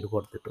 പേർക്ക് ഗ്രേഡ്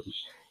കൊടുത്തിട്ടുണ്ട്.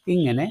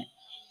 ഇങ്ങനെ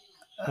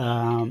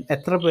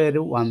എത്ര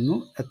പേര് വന്നു,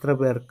 എത്ര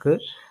പേർക്ക്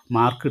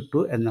മാർക്കിട്ടു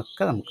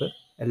എന്നൊക്കെ നമുക്ക്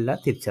എല്ലാം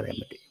തിരിച്ചറിയാൻ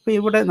പറ്റും. ഇപ്പോൾ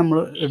ഇവിടെ നമ്മൾ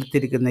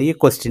എടുത്തിരിക്കുന്ന ഈ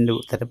ക്വസ്റ്റ്യൻ്റെ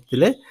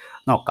ഉത്തരത്തിൽ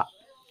നോക്കാം.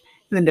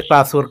 ഇതിൻ്റെ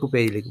ക്ലാസ് വർക്ക്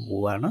പേജിലേക്ക്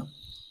പോവുകയാണ്.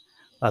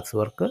 ക്ലാസ്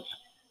വർക്ക്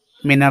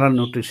മിനറൽ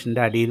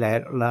ന്യൂട്രീഷൻ്റെ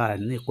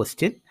അടിയിലുള്ളതാണ് ഈ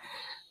ക്വസ്റ്റ്യൻ.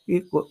 ഈ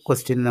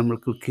ക്വസ്റ്റ്യൻ നമ്മൾ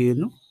ക്ലിക്ക്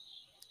ചെയ്യുന്നു.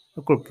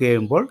 ക്ലിക്ക്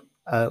ചെയ്യുമ്പോൾ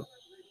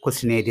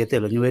ക്വസ്റ്റ്യൻ ഏരിയ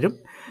തെളിഞ്ഞു വരും.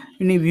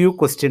 ഇനി വ്യൂ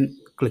ക്വസ്റ്റ്യൻ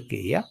ക്ലിക്ക്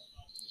ചെയ്യുക.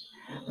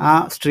 ആ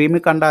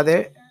സ്ട്രീമിൽ കണ്ടാതെ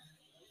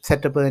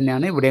സെറ്റപ്പ്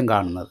തന്നെയാണ് ഇവിടെയും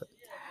കാണുന്നത്.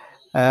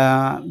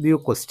 വ്യൂ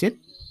ക്വസ്റ്റ്യൻ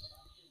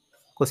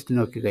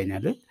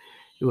നോക്കിക്കഴിഞ്ഞാൽ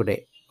ഇവിടെ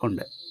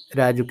ഉണ്ട്.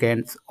 Raju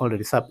cans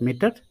already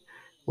submitted,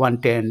 1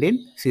 turned in,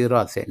 0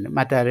 assign.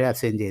 മറ്റാരെയും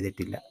അസൈൻ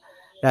ചെയ്തിട്ടില്ല.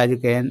 Raju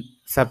can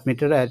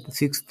submitted at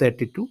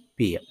 6:32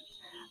 PM.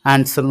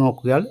 Answer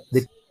നോക്കിയാൽ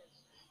the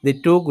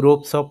 2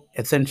 groups of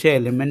essential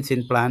elements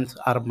in plants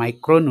R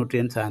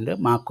micronutrients and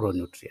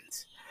മാക്രോന്യൂട്രിയൻസ്.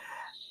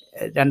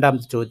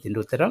 രണ്ടാമത്തെ ചോദ്യത്തിൻ്റെ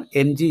ഉത്തരം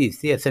Mg is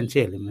the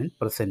essential element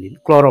present in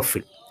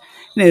chlorophyll.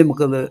 ഇനി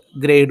നമുക്കത്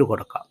ഗ്രേഡ്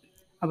കൊടുക്കാം.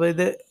 അപ്പോൾ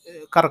ഇത്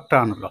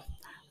കറക്റ്റാണല്ലോ.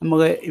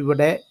 നമുക്ക്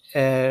ഇവിടെ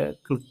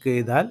ക്ലിക്ക്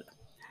ചെയ്താൽ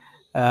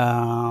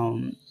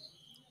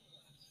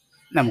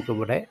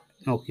നമുക്കിവിടെ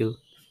നോക്കി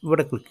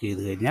ഇവിടെ ക്ലിക്ക്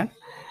ചെയ്ത് കഴിഞ്ഞാൽ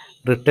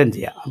റിട്ടേൺ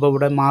ചെയ്യാം. അപ്പോൾ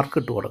ഇവിടെ മാർക്ക്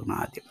ഇട്ട് കൊടുക്കണം.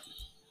 ആദ്യം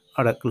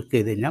അവിടെ ക്ലിക്ക്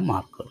ചെയ്ത് കഴിഞ്ഞാൽ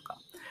മാർക്ക് കൊടുക്കാം.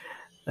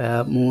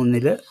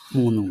 3-ൽ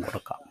 3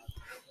 കൊടുക്കാം.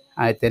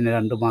 ആദ്യത്തേന്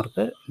 2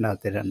 മാർക്ക്,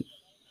 രണ്ടാമത്തെ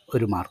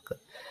 1 മാർക്ക്,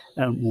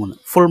 3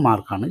 ഫുൾ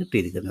മാർക്കാണ്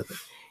കിട്ടിയിരിക്കുന്നത്.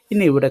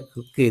 ഇനി ഇവിടെ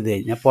ക്ലിക്ക് ചെയ്ത്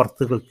കഴിഞ്ഞാൽ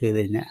പുറത്ത് ക്ലിക്ക് ചെയ്ത്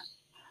കഴിഞ്ഞാൽ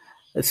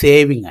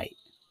സേവിങ് ആയി.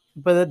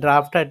 ഇപ്പോൾ ഇത്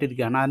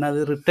ഡ്രാഫ്റ്റായിട്ടിരിക്കുകയാണ്, അതിനത്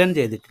റിട്ടേൺ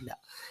ചെയ്തിട്ടില്ല.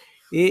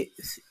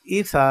 ഈ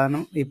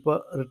സാധനം ഇപ്പോൾ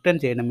റിട്ടേൺ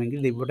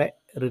ചെയ്യണമെങ്കിൽ ഇവിടെ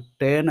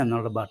റിട്ടേൺ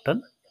എന്നുള്ള ബട്ടൺ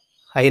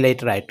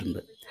ഹൈലൈറ്റഡ് ആയിട്ടുണ്ട്.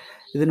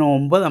 ഇതിനു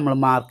മുമ്പ് നമ്മൾ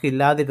മാർക്ക്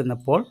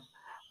ഇല്ലാതിരുന്നപ്പോൾ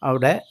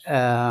അവിടെ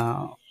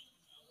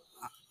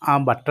ആ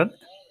ബട്ടൺ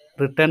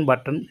റിട്ടേൺ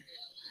ബട്ടൺ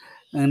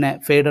ഇങ്ങനെ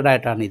ഫെയ്ഡഡ്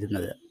ആയിട്ടാണ്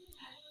ഇരുന്നത്.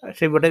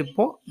 പക്ഷേ ഇവിടെ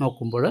ഇപ്പോൾ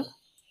നോക്കുമ്പോൾ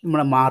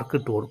നമ്മൾ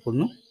മാർക്കിട്ട്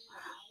കൊടുക്കുന്നു.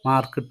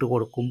 മാർക്കിട്ട്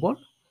കൊടുക്കുമ്പോൾ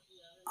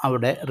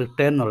അവിടെ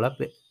റിട്ടേൺ എന്നുള്ള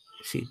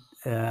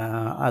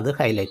അത്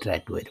ഹൈലൈറ്റഡ്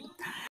ആയിട്ട് വരും.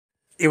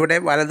 ഇവിടെ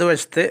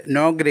വലതുവശത്ത്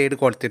നോ ഗ്രേഡ്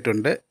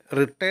കൊടുത്തിട്ടുണ്ട്.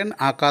 റിട്ടേൺ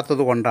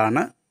ആക്കാത്തത്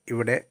കൊണ്ടാണ്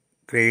ഇവിടെ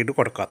ഗ്രേഡ്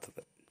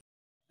കൊടുക്കാത്തത്.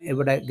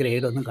 ഇവിടെ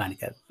ഗ്രേഡ് ഒന്നും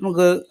കാണിക്കാതെ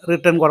നമുക്ക്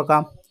റിട്ടേൺ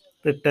കൊടുക്കാം.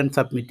 റിട്ടേൺ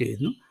സബ്മിറ്റ്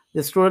ചെയ്യുന്നു.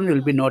 The student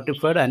will be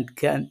notified and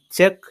can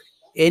check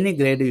any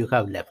grade you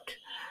have left.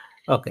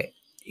 Okay,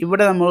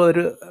 ഇവിടെ നമ്മൾ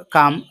ഒരു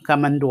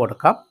കമൻറ്റ്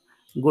കൊടുക്കാം.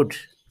 ഗുഡ്.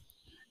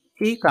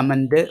 ഈ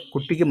കമൻറ്റ്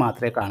കുട്ടിക്ക്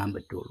മാത്രമേ കാണാൻ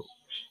പറ്റുള്ളൂ,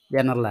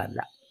 ജനറൽ അല്ല.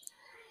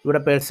 ഇവിടെ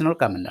പേഴ്സണൽ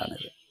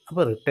കമൻറ്റാണിത്.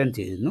 അപ്പോൾ റിട്ടേൺ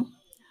ചെയ്യുന്നു.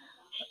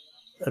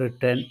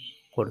 റിട്ടേൺ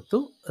കൊടുത്തു,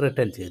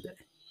 റിട്ടേൺ ചെയ്ത്.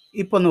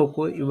 ഇപ്പോൾ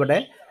നോക്കൂ, ഇവിടെ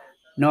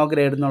നോ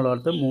ഗ്രേഡ്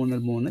എന്നുള്ളിടത്ത്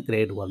 3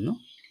 ഗ്രേഡ് വന്നു.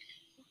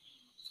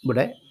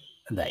 ഇവിടെ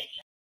ഇതായി.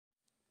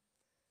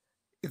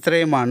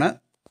 ഇത്രയുമാണ്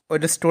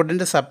ഒരു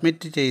സ്റ്റുഡൻറ്റ്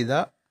സബ്മിറ്റ് ചെയ്ത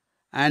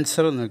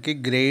ആൻസർ നോക്കി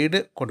ഗ്രേഡ്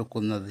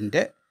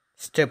കൊടുക്കുന്നതിൻ്റെ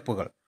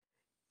സ്റ്റെപ്പുകൾ.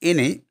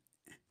 ഇനി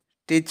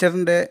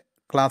ടീച്ചറിൻ്റെ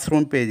ക്ലാസ്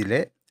റൂം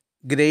പേജിലെ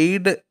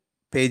ഗ്രേഡ്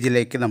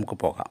പേജിലേക്ക് നമുക്ക്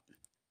പോകാം.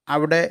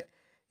 അവിടെ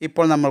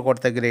ഇപ്പോൾ നമ്മൾ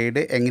കൊടുത്ത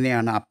ഗ്രേഡ്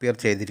എങ്ങനെയാണ് അപ്പിയർ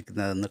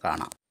ചെയ്തിരിക്കുന്നതെന്ന്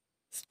കാണാം.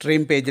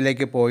 സ്ട്രീം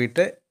പേജിലേക്ക്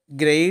പോയിട്ട്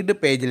ഗ്രേഡ്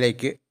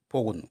പേജിലേക്ക്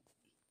പോകുന്നു.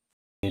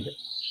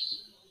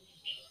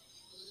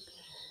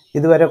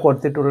 ഇതുവരെ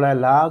കൊടുത്തിട്ടുള്ള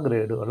എല്ലാ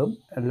ഗ്രേഡുകളും,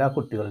 എല്ലാ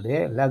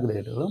കുട്ടികളുടെയും എല്ലാ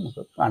ഗ്രേഡുകളും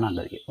നമുക്ക് കാണാൻ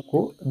കഴിയും. നോക്കൂ,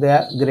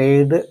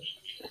 ഗ്രേഡ്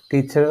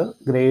ടീച്ചർ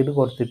ഗ്രേഡ്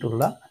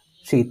കൊടുത്തിട്ടുള്ള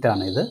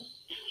ഷീറ്റാണിത്.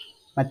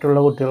 മറ്റുള്ള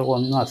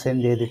കുട്ടികൾക്കൊന്നും അസൈൻ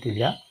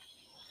ചെയ്തിട്ടില്ല.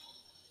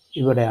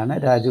 ഇവിടെയാണ്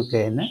രാജു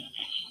കെന്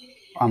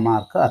ആ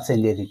മാർക്ക് അസൈൻ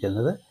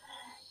ചെയ്തിരിക്കുന്നത്.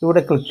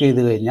 ഇവിടെ ക്ലിക്ക്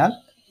ചെയ്ത് കഴിഞ്ഞാൽ,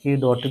 ഈ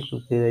ഡോട്ടിൽ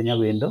ക്ലിക്ക് ചെയ്ത് കഴിഞ്ഞാൽ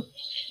വീണ്ടും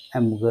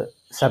നമുക്ക്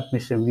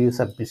വ്യൂ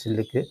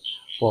സബ്മിഷനിലേക്ക്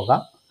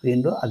പോകാം.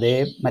 വീണ്ടും അതേ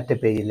മറ്റേ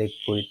പേജിലേക്ക്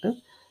പോയിട്ട്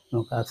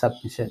നമുക്ക് ആ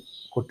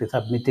കുട്ടി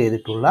സബ്മിറ്റ്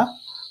ചെയ്തിട്ടുള്ള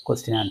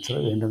ക്വസ്റ്റ്യൻ ആൻസർ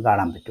വീണ്ടും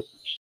കാണാൻ പറ്റും.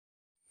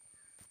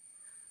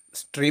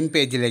 സ്ട്രീം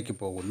പേജിലേക്ക്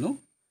പോകുന്നു.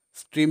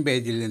 സ്ട്രീം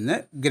പേജിൽ നിന്ന്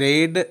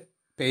ഗ്രേഡ്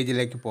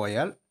പേജിലേക്ക്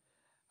പോയാൽ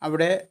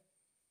അവിടെ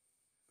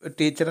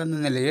ടീച്ചർ എന്ന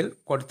നിലയിൽ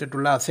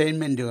കൊടുത്തിട്ടുള്ള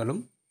അസൈൻമെൻറ്റുകളും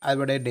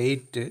അവിടെ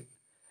ഡേറ്റ്,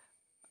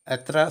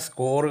 എത്ര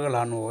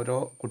സ്കോറുകളാണ് ഓരോ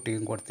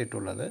കുട്ടിയും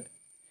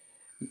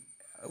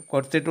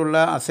കൊടുത്തിട്ടുള്ള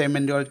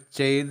അസൈൻമെൻറ്റുകൾ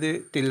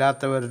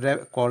ചെയ്തിട്ടില്ലാത്തവരുടെ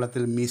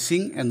കോളത്തിൽ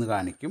മിസ്സിംഗ് എന്ന്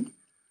കാണിക്കും.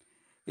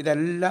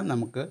 ഇതെല്ലാം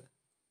നമുക്ക്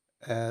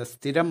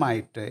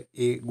സ്ഥിരമായിട്ട്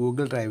ഈ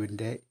ഗൂഗിൾ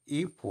ഡ്രൈവിൻ്റെ ഈ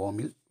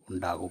ഫോമിൽ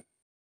ഉണ്ടാകും.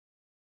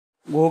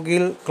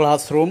 ഗൂഗിൾ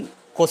ക്ലാസ് റൂം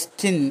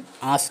ക്വസ്റ്റ്യൻ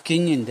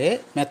ആസ്കിങ്ങിൻ്റെ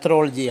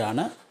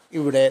മെത്തഡോളജിയാണ്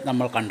ഇവിടെ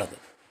നമ്മൾ കണ്ടത്.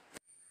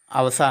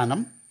 അവസാനം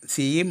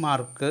CE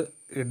മാർക്ക്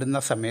ഇടുന്ന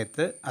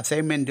സമയത്ത്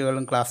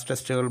അസൈൻമെൻറ്റുകളും ക്ലാസ്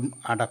ടെസ്റ്റുകളും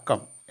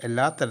അടക്കം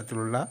എല്ലാ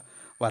തരത്തിലുള്ള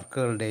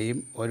വർക്കുകളുടെയും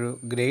ഒരു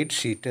ഗ്രേഡ്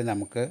ഷീറ്റ്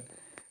നമുക്ക്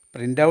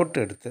പ്രിൻ്റ് ഔട്ട്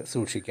എടുത്ത്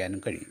സൂക്ഷിക്കാനും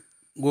കഴിയും.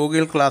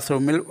 ഗൂഗിൾ ക്ലാസ്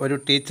റൂമിൽ ഒരു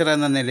ടീച്ചർ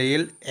എന്ന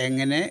നിലയിൽ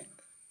എങ്ങനെ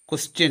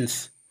ക്വസ്റ്റ്യൻസ്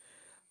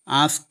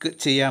ആസ്ക്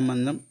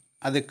ചെയ്യാമെന്നും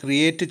അത്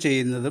ക്രിയേറ്റ്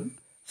ചെയ്യുന്നതും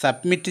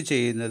സബ്മിറ്റ്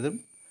ചെയ്യുന്നതും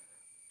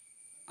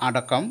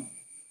അടക്കം,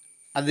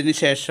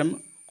 അതിനുശേഷം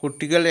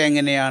കുട്ടികൾ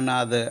എങ്ങനെയാണ്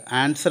അത്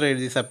ആൻസർ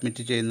എഴുതി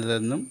സബ്മിറ്റ്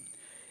ചെയ്യുന്നതെന്നും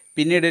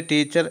പിന്നീട്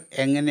ടീച്ചർ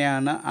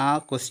എങ്ങനെയാണ് ആ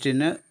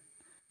ക്വസ്റ്റ്യന്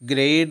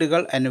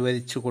ഗ്രേഡുകൾ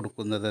അനുവദിച്ചു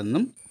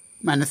കൊടുക്കുന്നതെന്നും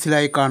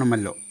മനസ്സിലായി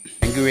കാണുമല്ലോ.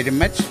 Thank you very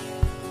much.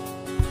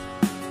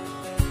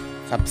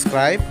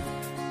 Subscribe,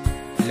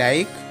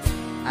 like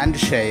and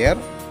share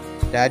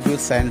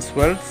Raju's Science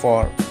World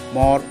for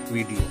more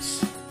videos.